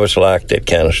 Elvis liked that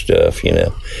kind of stuff,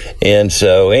 And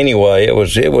so anyway, it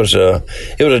was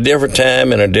a different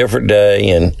time and a different day,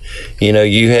 and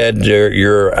you had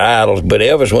your idols, but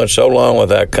Elvis went so long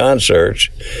without concerts.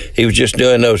 He was just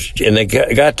doing those, and they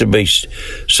got to be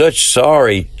such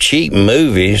sorry, cheap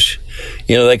movies.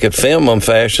 They could film them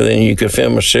faster than you could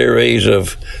film a series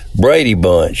of Brady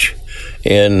Bunch.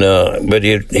 And but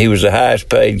he was the highest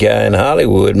paid guy in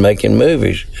Hollywood making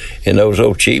movies, and those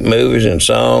old cheap movies and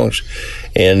songs.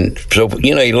 And so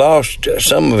he lost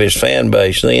some of his fan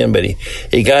base then, but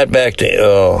he got back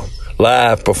to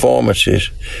live performances.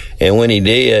 And when he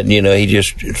did, he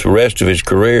just, the rest of his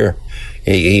career,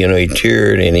 he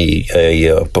toured and he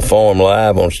performed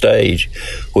live on stage,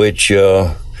 which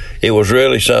it was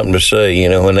really something to see.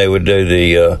 When they would do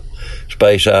the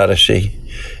Space Odyssey.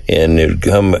 And it'd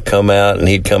come out, and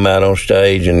he'd come out on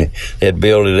stage, and they'd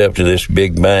build it up to this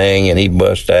big bang, and he'd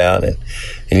bust out, and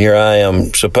here I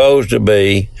am, supposed to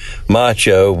be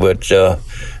macho, but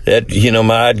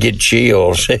I'd get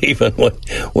chills even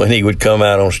when he would come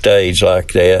out on stage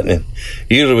like that, and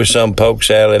usually with some Polk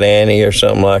Salad Annie or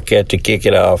something like that to kick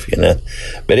it off,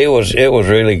 But it was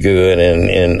really good,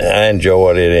 and I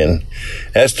enjoyed it, and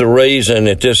that's the reason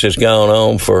that this has gone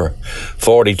on for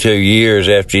 42 years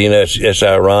after, it's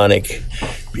ironic.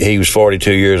 He was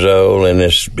 42 years old, and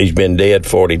he's been dead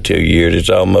 42 years. It's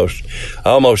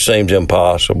almost seems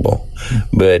impossible.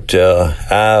 But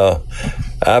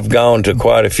I've gone to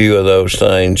quite a few of those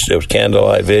things, those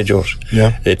candlelight vigils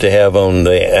that they have on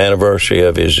the anniversary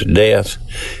of his death.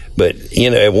 But,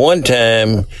 at one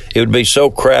time, it would be so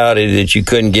crowded that you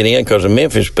couldn't get in because the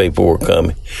Memphis people were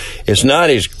coming. It's not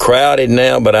as crowded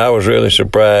now, but I was really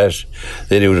surprised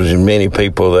that there was as many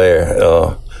people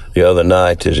there the other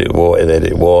night as it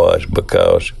was,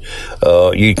 because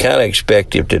you kind of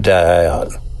expect it to die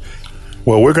out.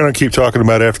 Well, we're going to keep talking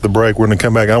about it after the break. We're going to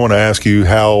come back. I want to ask you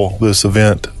how this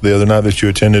event the other night that you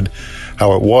attended,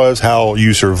 how it was, how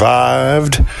you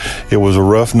survived. It was a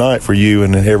rough night for you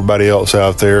and everybody else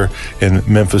out there in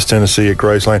Memphis, Tennessee at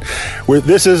Graceland.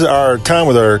 This is our time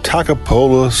with our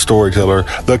Takapola storyteller,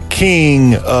 the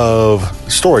king of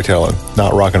storytelling,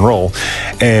 not rock and roll.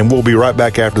 And we'll be right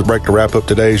back after the break to wrap up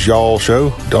today's Y'all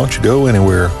Show. Don't you go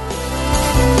anywhere.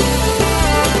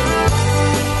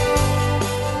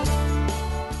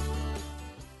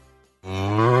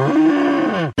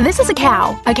 This is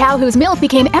a cow whose milk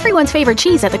became everyone's favorite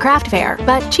cheese at the craft fair,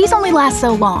 but cheese only lasts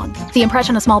so long. The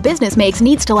impression a small business makes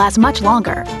needs to last much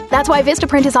longer. That's why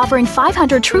Vistaprint is offering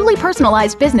 500 truly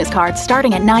personalized business cards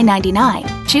starting at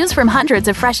 $9.99. Choose from hundreds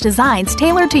of fresh designs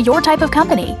tailored to your type of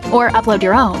company, or upload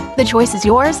your own. The choice is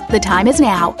yours, the time is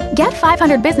now. Get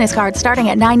 500 business cards starting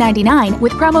at $9.99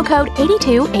 with promo code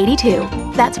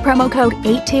 8282. That's promo code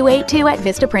 8282 at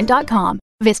Vistaprint.com.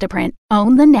 Vistaprint.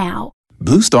 Own the now.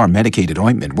 Blue Star medicated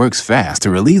ointment works fast to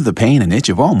relieve the pain and itch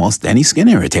of almost any skin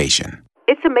irritation.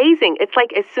 It's amazing. It's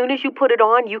like as soon as you put it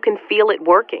on, you can feel it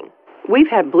working. We've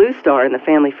had Blue Star in the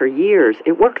family for years.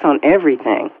 It works on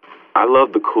everything. I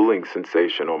love the cooling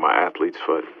sensation on my athlete's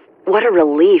foot. What a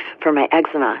relief for my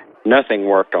eczema. Nothing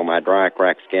worked on my dry,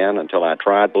 cracked skin until I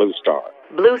tried Blue Star.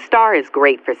 Blue Star is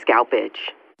great for scalp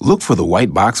itch. Look for the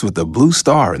white box with the Blue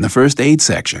Star in the first aid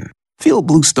section. Feel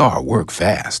Blue Star work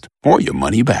fast, or your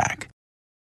money back.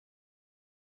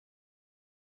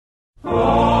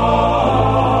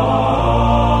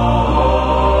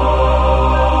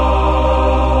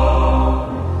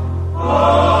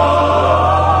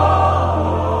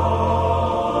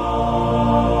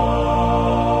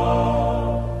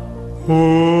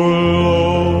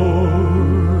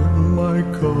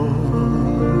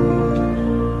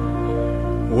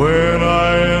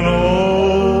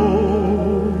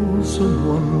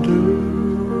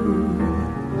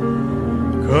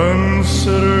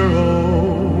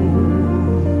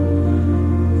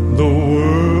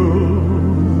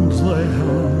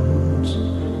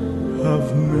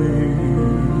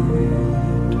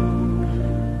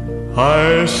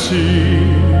 I see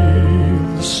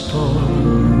the stars,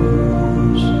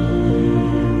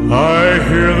 I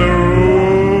hear the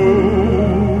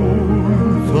rolling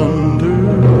thunder,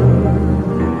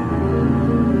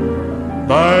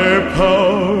 thy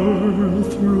power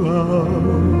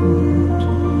throughout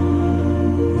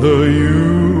the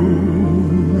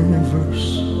universe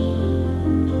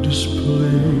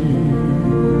displayed.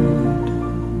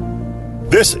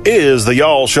 This is the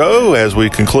Y'all Show as we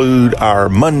conclude our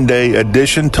Monday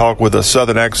edition. Talk with a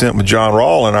Southern accent with John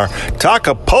Rawl, and our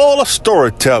Takapola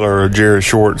storyteller, Jerry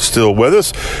Short, still with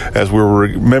us as we're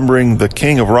remembering the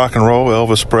king of rock and roll,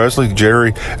 Elvis Presley.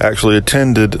 Jerry actually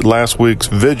attended last week's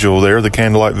vigil there, the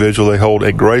candlelight vigil they hold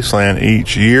at Graceland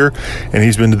each year, and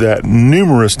he's been to that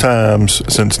numerous times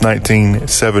since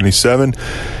 1977.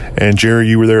 And Jerry,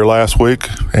 you were there last week,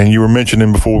 and you were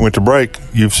mentioning before we went to break,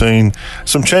 you've seen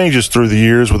some changes through the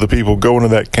years with the people going to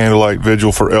that candlelight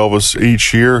vigil for Elvis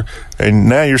each year, and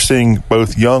now you're seeing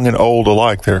both young and old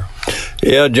alike there.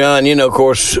 Yeah, John, of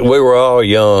course, we were all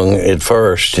young at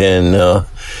first, and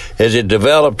as it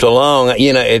developed along,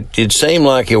 it seemed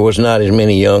like it was not as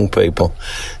many young people.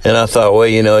 And I thought, well,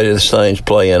 this thing's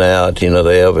playing out. The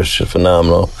Elvis is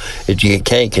phenomenal. It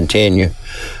can't continue.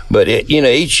 But,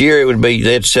 each year it would be,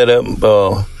 they'd set up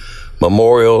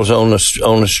memorials on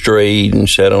the street and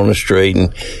set on the street.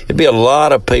 And it'd be a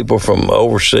lot of people from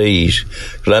overseas.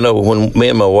 Because I know when me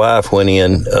and my wife went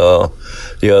in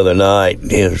the other night,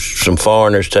 some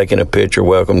foreigners taking a picture,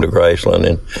 welcome to Graceland.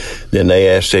 And then they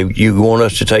asked, you want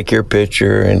us to take your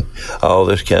picture and all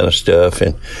this kind of stuff.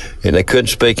 And they couldn't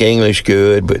speak English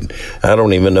good, but I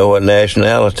don't even know what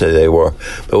nationality they were.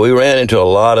 But we ran into a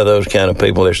lot of those kind of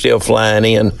people. They're still flying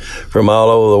in from all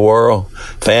over the world.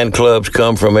 Fan clubs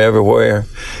come from everywhere,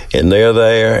 and they're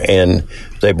there, and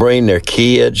they bring their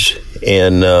kids,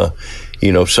 and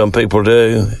some people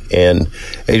do, and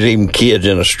there's even kids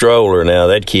in a stroller now.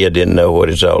 That kid didn't know what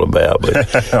it's all about, but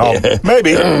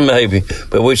maybe.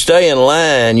 But we stay in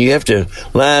line. You have to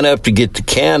line up to get the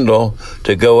candle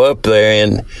to go up there,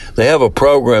 and they have a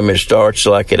program that starts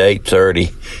like at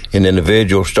 8:30, and then the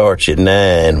vigil starts at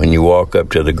 9 when you walk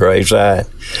up to the graveside,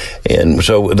 and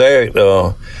so there.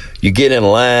 You get in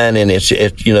line, and it's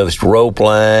this rope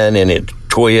line, and it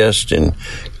twists, and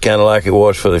kind of like it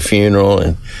was for the funeral,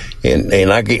 and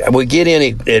we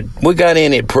got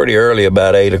in it pretty early,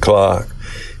 about 8:00,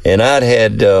 and I'd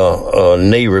had a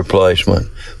knee replacement,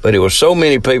 but it was so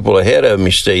many people ahead of me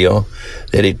still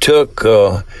that it took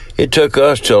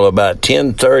us till about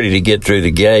 10:30 to get through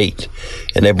the gate,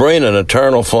 and they bring an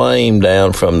eternal flame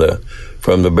down from the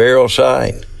burial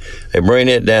site. They bring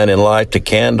it down and light the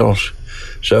candles.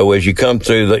 So as you come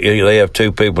through, they have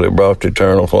two people that brought the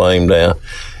eternal flame down,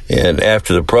 and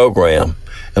after the program.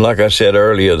 And like I said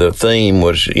earlier, the theme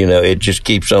was, it just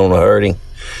keeps on hurting.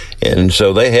 And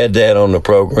so they had that on the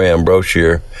program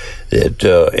brochure, that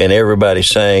and everybody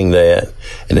sang that,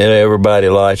 and then everybody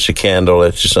lights the candle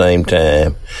at the same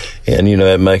time, and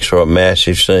it makes for a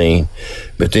massive scene.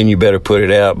 But then you better put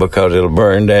it out because it'll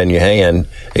burn down your hand,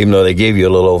 even though they give you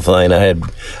a little old thing. I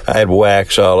had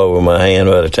wax all over my hand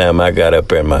by the time I got up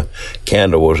there, and my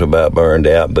candle was about burned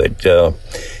out. But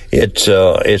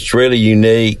it's really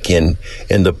unique, and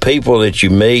the people that you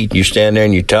meet, you stand there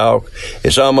and you talk.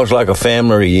 It's almost like a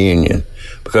family reunion,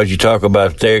 because you talk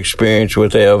about their experience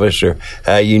with Elvis, or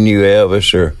how you knew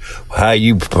Elvis, or how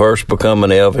you first become an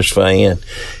Elvis fan.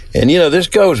 And this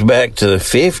goes back to the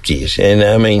 50s, and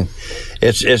I mean,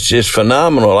 it's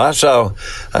phenomenal. I saw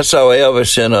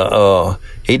Elvis in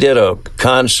he did a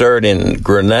concert in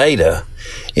Grenada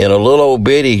in a little old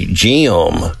bitty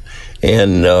gym.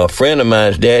 And a friend of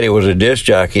mine's daddy was a disc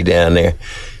jockey down there,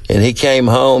 and he came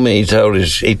home and he told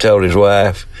his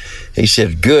wife, he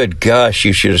said, "Good gosh,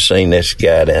 you should have seen this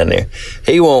guy down there.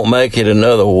 He won't make it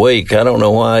another week. I don't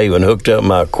know why I even hooked up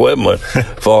my equipment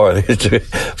for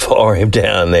him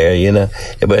down there,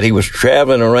 But he was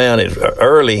traveling around it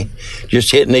early,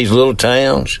 just hitting these little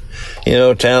towns.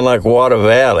 A town like Water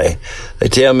Valley. They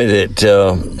tell me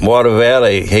that Water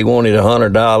Valley, he wanted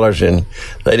 $100, and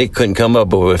they couldn't come up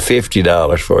with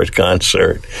 $50 for his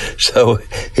concert. So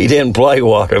he didn't play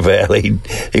Water Valley.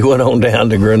 He went on down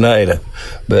to Grenada.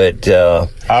 But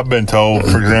I've been told,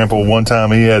 for example, one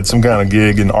time he had some kind of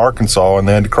gig in Arkansas, and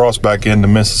they had to cross back into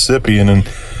Mississippi. And in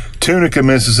Tunica,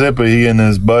 Mississippi, he and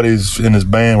his buddies in his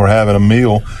band were having a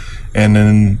meal, and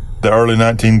in the early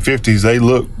 1950s, they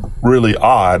looked really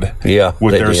odd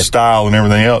with their style and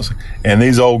everything else. And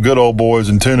these good old boys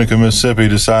in Tunica, Mississippi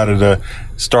decided to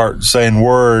start saying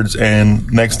words,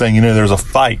 and next thing you know, there's a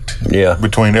fight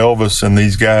between Elvis and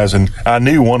these guys, and I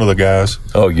knew one of the guys.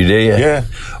 Oh, you did? Yeah.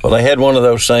 Well, they had one of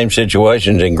those same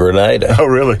situations in Grenada. Oh,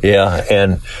 really? Yeah,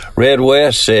 and Red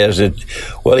West says that,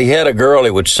 he had a girl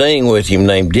that would sing with him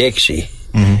named Dixie,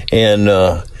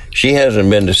 and she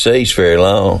hasn't been deceased very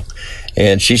long.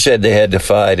 And she said they had to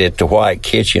fight at the White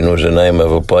Kitchen, was the name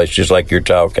of a place, just like you're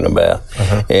talking about.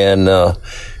 And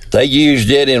they used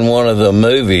it in one of the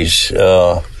movies,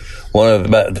 about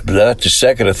the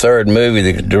second or third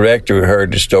movie. The director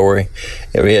heard the story,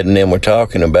 Ed and them were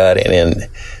talking about it, and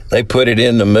they put it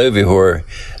in the movie where,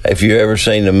 if you ever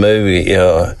seen the movie,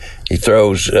 he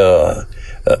throws a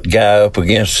guy up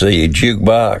against the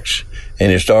jukebox,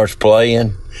 and it starts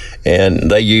playing.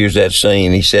 And they used that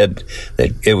scene. He said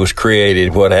that it was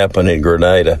created, what happened in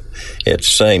Grenada. It's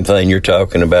the same thing you're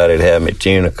talking about. It happened at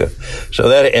Tunica.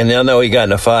 So and I know he got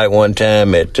in a fight one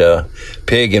time at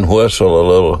Pig and Whistle, a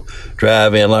little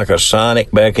drive-in like a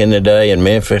Sonic back in the day in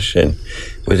Memphis, and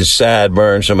with his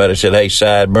sideburns, somebody said, "Hey,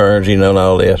 sideburns," and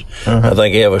all this. I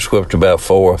think Elvis whipped about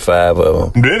 4 or 5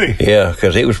 of them. Did he? Yeah,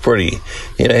 because he was pretty,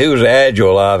 he was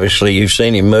agile, obviously. You've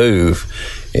seen him move.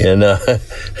 And I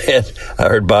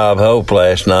heard Bob Hope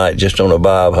last night, just on a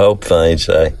Bob Hope thing,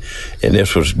 say, and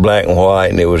this was black and white,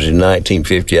 and it was in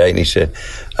 1958, and he said,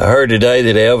 "I heard today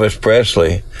that Elvis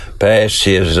Presley passed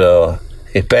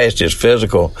his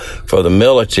physical for the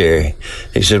military."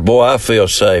 He said, "Boy, I feel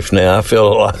safe now. I feel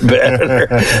a lot better."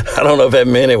 I don't know if that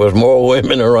meant it was more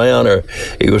women around or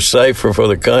he was safer for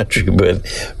the country, but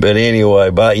anyway,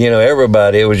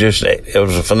 everybody, it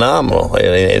was phenomenal.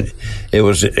 And it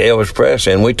was Elvis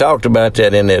Presley, and we talked about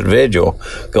that in that vigil,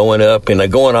 going up and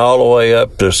going all the way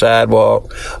up the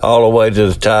sidewalk, all the way to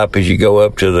the top as you go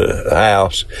up to the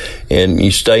house, and you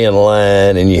stay in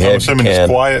line, and you have. I'm assuming it's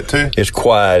quiet too. It's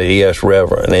quiet, yes,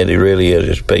 reverent, and it really is.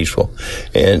 It's peaceful,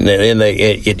 and then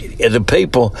the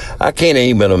people. I can't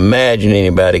even imagine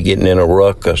anybody getting in a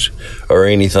ruckus or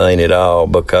anything at all,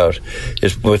 because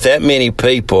it's with that many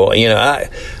people.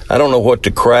 I don't know what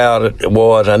the crowd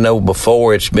was. I know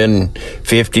before it's been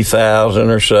 50,000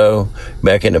 or so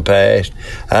back in the past.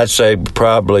 I'd say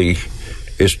probably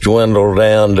it's dwindled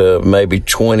down to maybe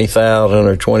 20,000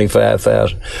 or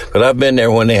 25,000. But I've been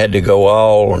there when they had to go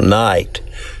all night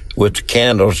with the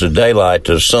candles, the daylight,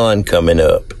 the sun coming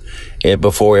up, and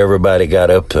before everybody got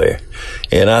up there.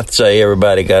 And I'd say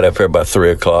everybody got up there by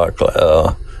 3 o'clock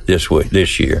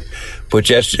this year. Which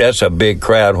that's a big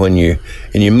crowd when you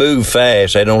move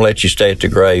fast. They don't let you stay at the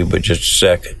grave but just a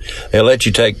second. They'll let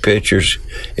you take pictures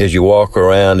as you walk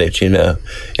around it,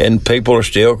 and people are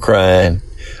still crying.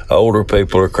 Older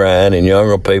people are crying, and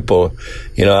younger people,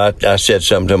 I said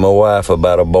something to my wife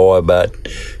about a boy about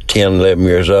 10, 11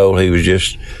 years old. He was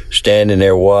just standing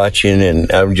there watching,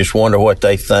 and I just wonder what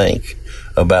they think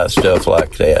about stuff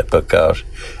like that, because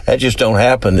that just don't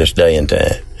happen this day and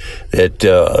time, that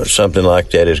something like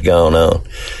that has gone on.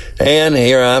 And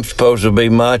here I'm supposed to be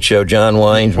macho, John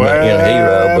Wayne's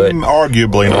hero, but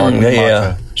arguably not.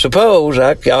 Yeah, suppose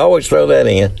I always throw that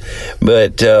in,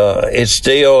 but it's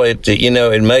still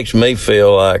it makes me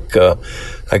feel like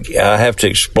I have to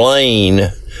explain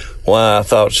why I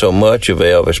thought so much of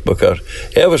Elvis, because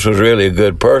Elvis was really a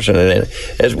good person, and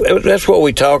that's what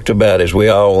we talked about as we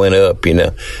all went up,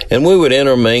 and we would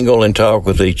intermingle and talk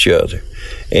with each other.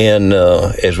 And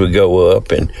as we go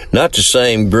up, and not the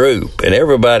same group, and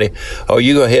everybody,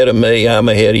 you go ahead of me, I'm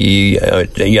ahead of you,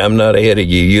 I'm not ahead of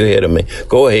you, you ahead of me,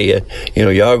 go ahead,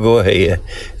 y'all go ahead.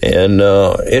 And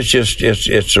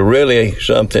it's really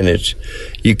something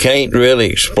you can't really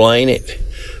explain it,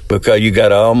 because you got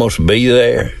to almost be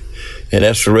there. And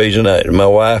that's the reason my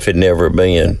wife had never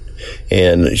been,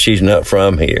 and she's not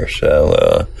from here,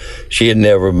 so she had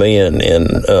never been,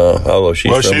 and although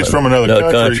she's from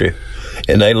another country.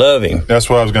 And they love him. That's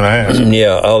what I was going to ask.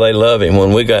 Yeah, they love him.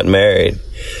 When we got married,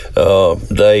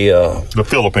 the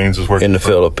Philippines is where in the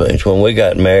Philippines. When we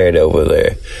got married over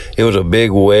there, it was a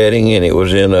big wedding, and it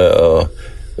was in a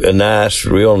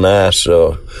real nice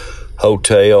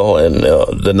hotel, and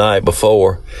the night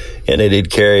before, and they did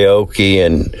karaoke,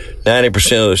 and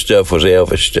 90% of the stuff was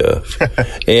Elvis stuff.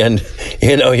 And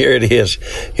here it is.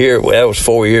 That was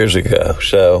 4 years ago.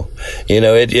 So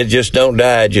it just don't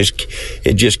die.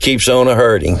 It just keeps on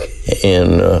hurting.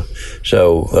 And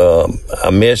so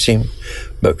I miss him,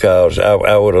 because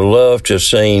I would have loved to have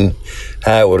seen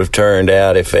how it would have turned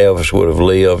out if Elvis would have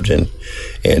lived, and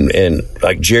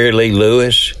like Jerry Lee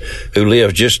Lewis, who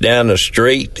lives just down the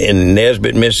street in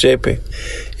Nesbitt, Mississippi,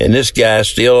 and this guy's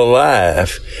still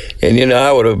alive. And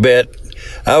I would have bet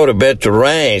the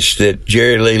ranch that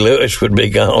Jerry Lee Lewis would be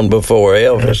gone before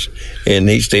Elvis, and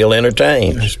he still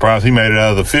entertains. I'm surprised he made it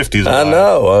out of the 50s alive. I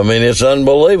know. I mean, it's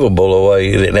unbelievable the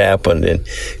way it happened. And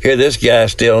here this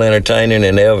guy's still entertaining,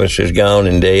 and Elvis is gone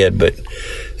and dead. But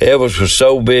Elvis was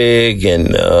so big,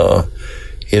 and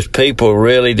his people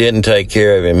really didn't take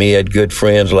care of him. He had good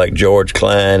friends like George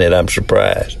Klein, and I'm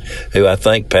surprised, who I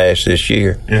think passed this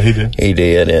year. Yeah, he did. He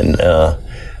did, and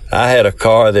I had a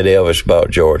car that Elvis bought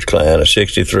George Klein, a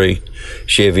 63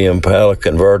 Chevy Impala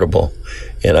convertible,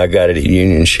 and I got it at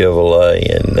Union Chevrolet,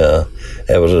 and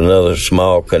that was another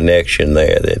small connection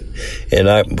there.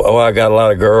 I got a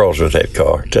lot of girls with that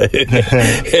car too.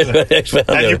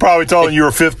 And you probably told him you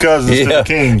were fifth cousins to the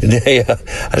king. Yeah,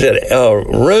 I said,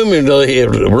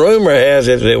 rumor has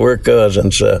it that we're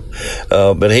cousins,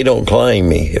 but he don't claim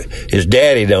me. His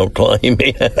daddy don't claim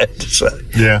me.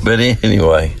 Yeah. But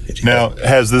anyway. Now,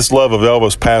 has this love of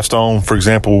Elvis passed on, for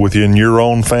example, within your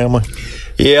own family?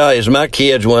 Yeah, as my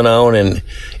kids went on, and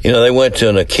they went to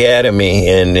an academy,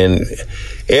 and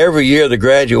every year the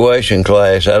graduation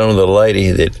class, I don't know, the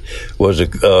lady that was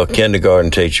a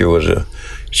kindergarten teacher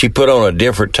she put on a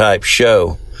different type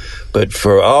show. But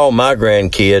for all my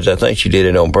grandkids, I think she did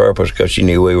it on purpose, because she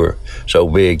knew we were so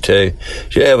big too.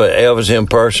 She'd have an Elvis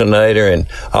impersonator, and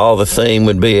all the theme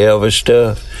would be Elvis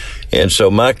stuff. And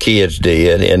so my kids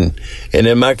did, and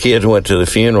then my kids went to the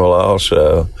funeral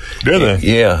also. Did they?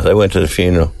 Yeah, they went to the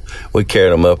funeral. We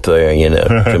carried them up there,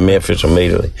 to Memphis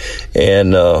immediately.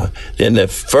 And then the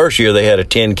first year they had a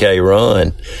 10K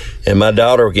run, and my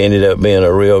daughter ended up being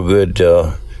a real good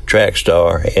track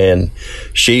star, and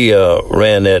she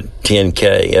ran that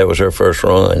 10K. That was her first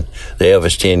run, the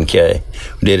Elvis 10K.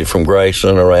 We did it from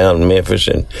Graceland around Memphis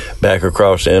and back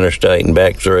across the interstate and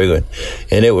back through,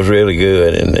 and it was really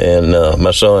good. And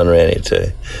my son ran it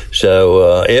too.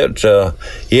 So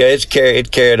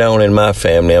it carried on in my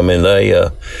family. I mean,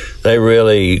 they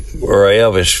really were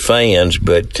Elvis fans,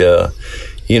 but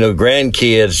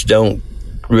grandkids don't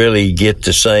really get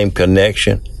the same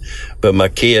connection. But my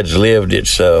kids lived it,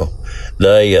 so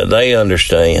they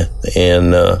understand,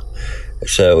 and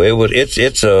so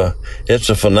it's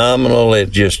a phenomenal.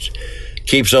 It just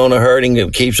keeps on hurting.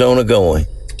 It keeps on going.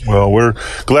 Well, we're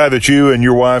glad that you and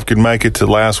your wife could make it to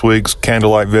last week's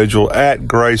Candlelight Vigil at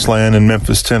Graceland in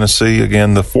Memphis, Tennessee.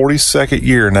 Again, the 42nd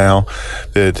year now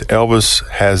that Elvis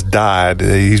has died.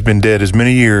 He's been dead as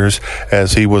many years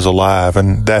as he was alive,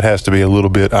 and that has to be a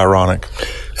little bit ironic.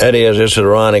 That is. It's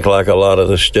ironic, like a lot of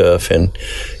the stuff. And,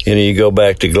 you go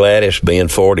back to Gladys being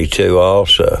 42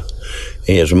 also,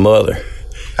 his mother.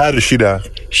 How did she die?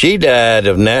 She died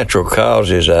of natural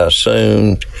causes, I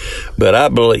assumed, but I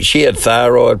believe she had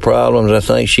thyroid problems. I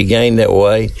think she gained that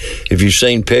weight. If you've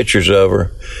seen pictures of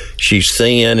her, she's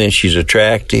thin and she's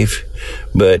attractive.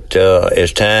 But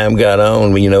as time got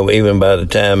on, even by the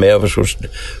time Elvis was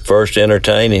first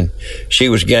entertaining, she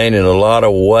was gaining a lot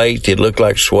of weight. It looked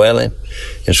like swelling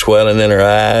in her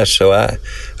eyes. So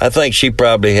I think she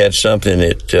probably had something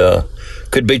that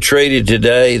could be treated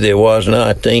today that was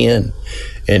not then.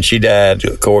 And she died,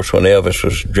 of course, when Elvis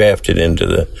was drafted into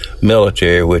the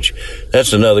military, which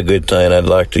that's another good thing. I'd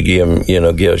like to give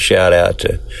a shout out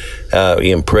to how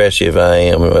impressive I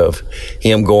am of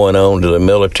him going on to the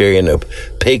military in the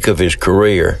peak of his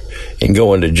career and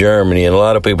going to Germany. And a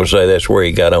lot of people say that's where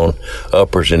he got on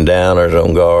uppers and downers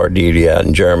on guard duty out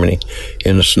in Germany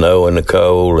in the snow and the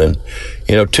cold. And,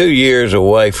 2 years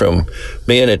away from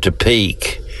being at the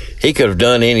peak, he could have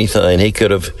done anything. He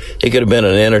could have been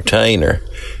an entertainer.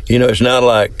 It's not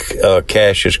like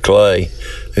Cassius Clay,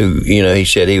 who, he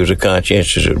said he was a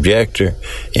conscientious objector,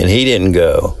 and he didn't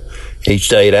go. He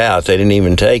stayed out. They didn't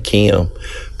even take him.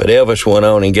 But Elvis went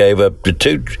on and gave up the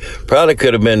two, probably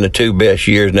could have been the 2 best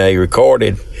years. Now, he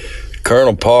recorded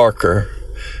Colonel Parker,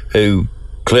 who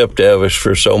clipped Elvis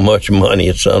for so much money,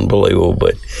 it's unbelievable.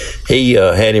 But he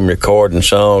had him recording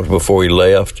songs before he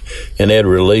left, and they'd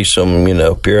release them,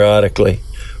 periodically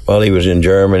while he was in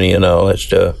Germany and all that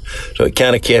stuff. So it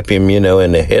kind of kept him, in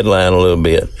the headline a little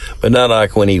bit, but not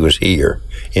like when he was here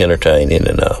entertaining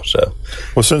and all. So,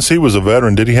 well, since he was a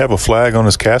veteran, did he have a flag on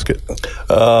his casket?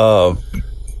 I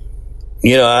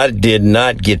did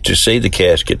not get to see the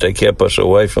casket. They kept us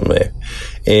away from there,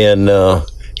 and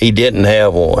he didn't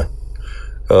have one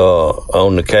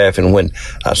on the coffin. When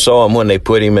I saw him when they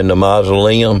put him in the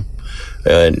mausoleum.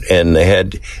 And they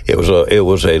had it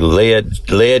was a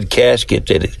lead casket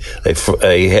that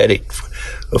they had it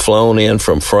flown in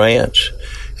from France,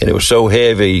 and it was so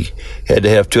heavy had to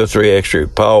have 2 or 3 extra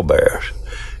pallbearers.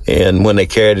 And when they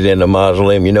carried it in the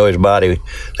mausoleum, his body,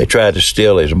 they tried to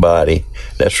steal his body.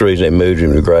 That's the reason they moved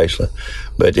him to Graceland.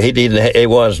 But he didn't. He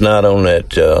was not on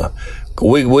that.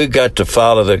 We got to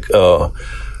follow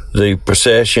the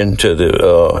procession to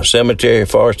the cemetery,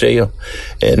 Forest Hill,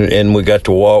 and we got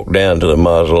to walk down to the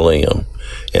mausoleum.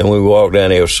 And we walked down,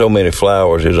 there was so many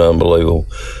flowers, it was unbelievable.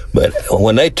 But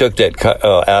when they took that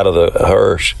out of the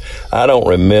hearse, I don't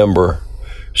remember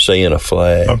seeing a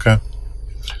flag. Okay.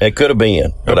 It could have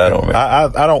been, but okay. I don't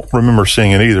remember. I don't remember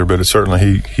seeing it either, but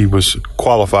certainly he was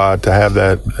qualified to have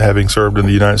that, having served in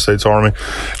the United States Army.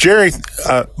 Jerry,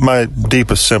 my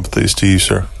deepest sympathies to you,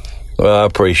 sir. Well, I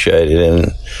appreciate it.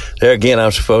 And there again,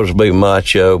 I'm supposed to be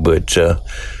macho, but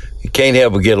you can't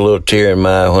help but get a little tear in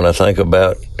my eye when I think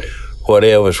about what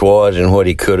Elvis was and what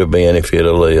he could have been if he'd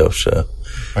have lived. So,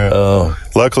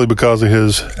 luckily, because of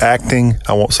his acting,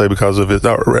 I won't say because of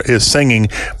his singing,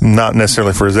 not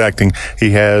necessarily for his acting,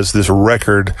 he has this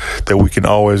record that we can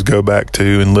always go back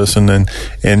to and listen and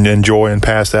enjoy and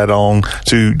pass that on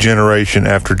to generation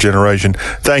after generation.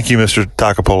 Thank you, Mr.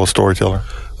 Takapola Storyteller.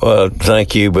 Well,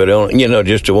 thank you, but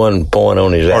just to one point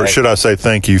on his Or should I say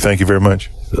thank you? Thank you very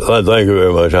much. Thank you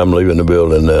very much. I'm leaving the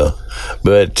building now.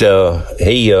 But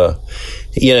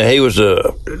he was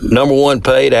a number 1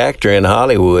 paid actor in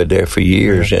Hollywood there for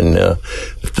years. And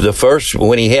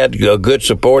when he had a good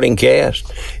supporting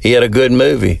cast, he had a good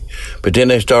movie. But then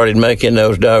they started making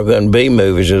those doggone B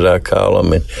movies, as I call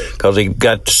them, because he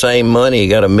got the same money. He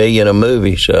got $1 million a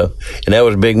movie, and that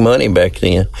was big money back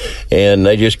then. And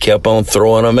they just kept on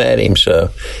throwing them at him. So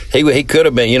he could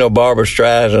have been, Barbra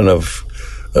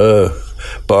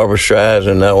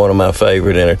Streisand, not one of my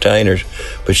favorite entertainers,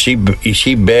 but she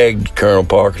begged Colonel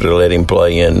Parker to let him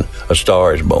play in A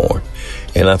Star Is Born,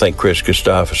 and I think Chris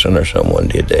Christopherson or someone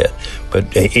did that.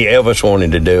 But Elvis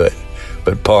wanted to do it,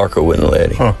 but Parker wouldn't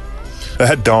let him. Huh.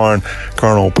 That darn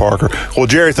Colonel Parker. Well,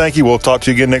 Jerry, thank you. We'll talk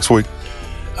to you again next week.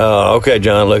 Okay,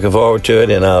 John, looking forward to it,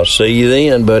 and I'll see you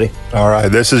then, buddy. All right,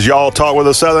 this is Y'all Talk with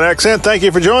a Southern Accent. Thank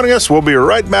you for joining us. We'll be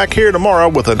right back here tomorrow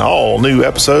with an all-new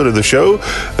episode of the show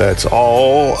that's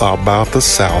all about the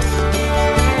South.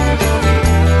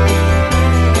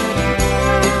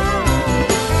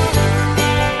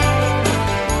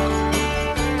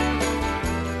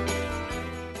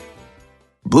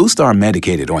 Blue Star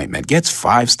Medicated Ointment gets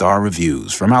 5-star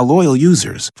reviews from our loyal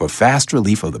users for fast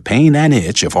relief of the pain and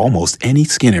itch of almost any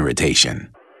skin irritation.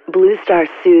 Blue Star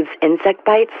soothes insect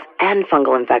bites and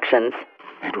fungal infections.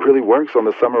 It really works on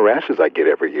the summer rashes I get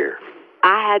every year.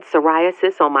 I had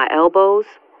psoriasis on my elbows.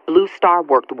 Blue Star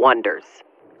worked wonders.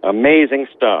 Amazing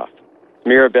stuff.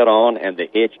 Smear a bit on and the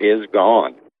itch is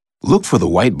gone. Look for the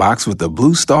white box with the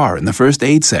blue star in the first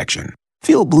aid section.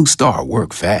 Feel Blue Star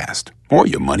work fast, or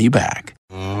your money back.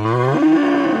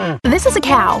 This is a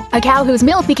cow whose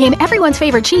milk became everyone's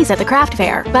favorite cheese at the craft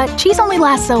fair. But cheese only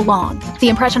lasts so long. The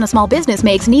impression a small business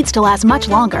makes needs to last much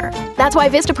longer. That's why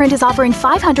Vistaprint is offering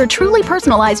 500 truly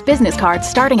personalized business cards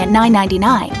starting at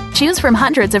 $9.99. Choose from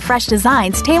hundreds of fresh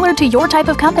designs tailored to your type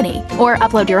of company, or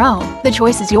upload your own. The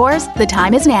choice is yours. The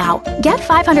time is now. Get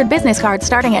 500 business cards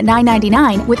starting at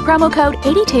 $9.99 with promo code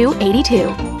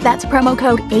 8282. That's promo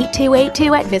code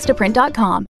 8282 at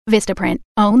Vistaprint.com. Vistaprint.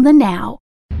 Own the now.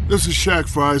 This is Shaq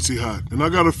for Icy Hot, and I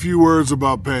got a few words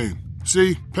about pain.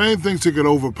 See, pain thinks it can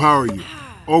overpower you,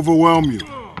 overwhelm you,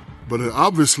 but it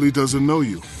obviously doesn't know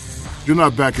you. You're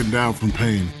not backing down from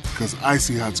pain, because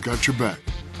Icy Hot's got your back.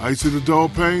 Icy the dull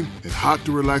pain and hot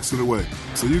to relax it away.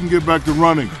 So you can get back to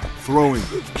running, throwing,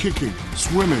 kicking,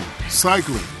 swimming,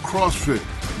 cycling, CrossFit,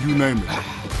 you name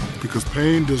it. Because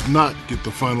pain does not get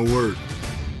the final word.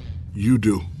 You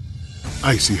do.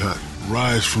 Icy Hot.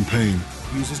 Rise from pain.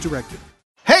 Use as directed.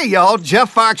 Hey y'all,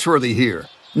 Jeff Foxworthy here.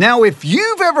 Now, if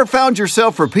you've ever found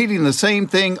yourself repeating the same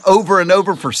thing over and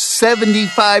over for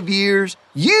 75 years,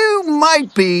 you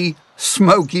might be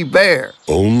Smokey Bear.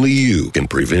 Only you can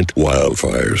prevent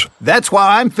wildfires. That's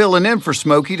why I'm filling in for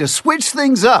Smokey to switch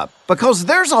things up, because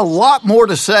there's a lot more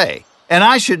to say. And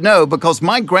I should know because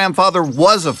my grandfather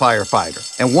was a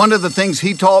firefighter. And one of the things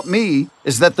he taught me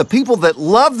is that the people that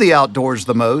love the outdoors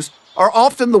the most are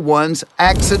often the ones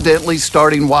accidentally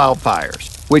starting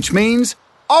wildfires, which means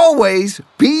always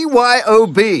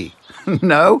BYOB.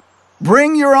 No,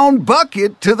 bring your own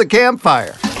bucket to the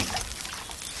campfire.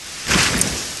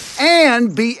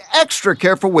 And be extra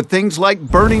careful with things like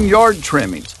burning yard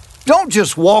trimmings. Don't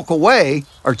just walk away,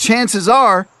 or chances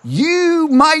are you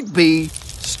might be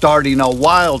starting a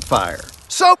wildfire.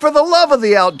 So for the love of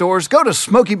the outdoors, go to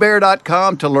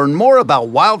SmokeyBear.com to learn more about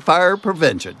wildfire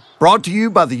prevention. Brought to you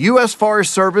by the U.S.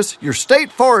 Forest Service, your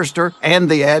state forester, and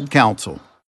the Ad Council.